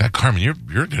 God, Carmen, you're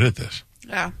good at this.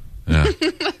 Yeah. Yeah.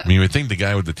 I mean, you would think the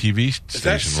guy with the TV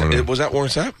station. Was that Warren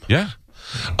Sapp? Yeah.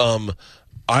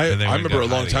 I remember a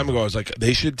long time ago. I was like,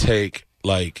 they should take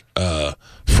like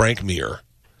Frank Mir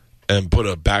and put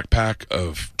a backpack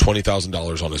of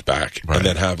 $20,000 on his back, and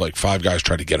then have like 5 guys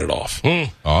try to get it off. Oh,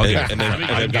 and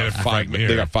then got 5 minutes.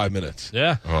 They got 5 minutes.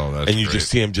 Yeah. Oh, that's and you great. just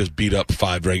see him just beat up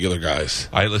 5 regular guys.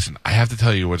 Listen, I have to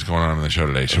tell you what's going on in the show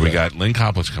today. So we got Lynn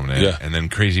Koplitz coming in, and then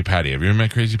Crazy Patty. Have you ever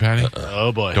met Crazy Patty?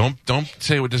 Oh boy. Don't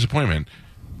say it with disappointment.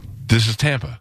 This is Tampa.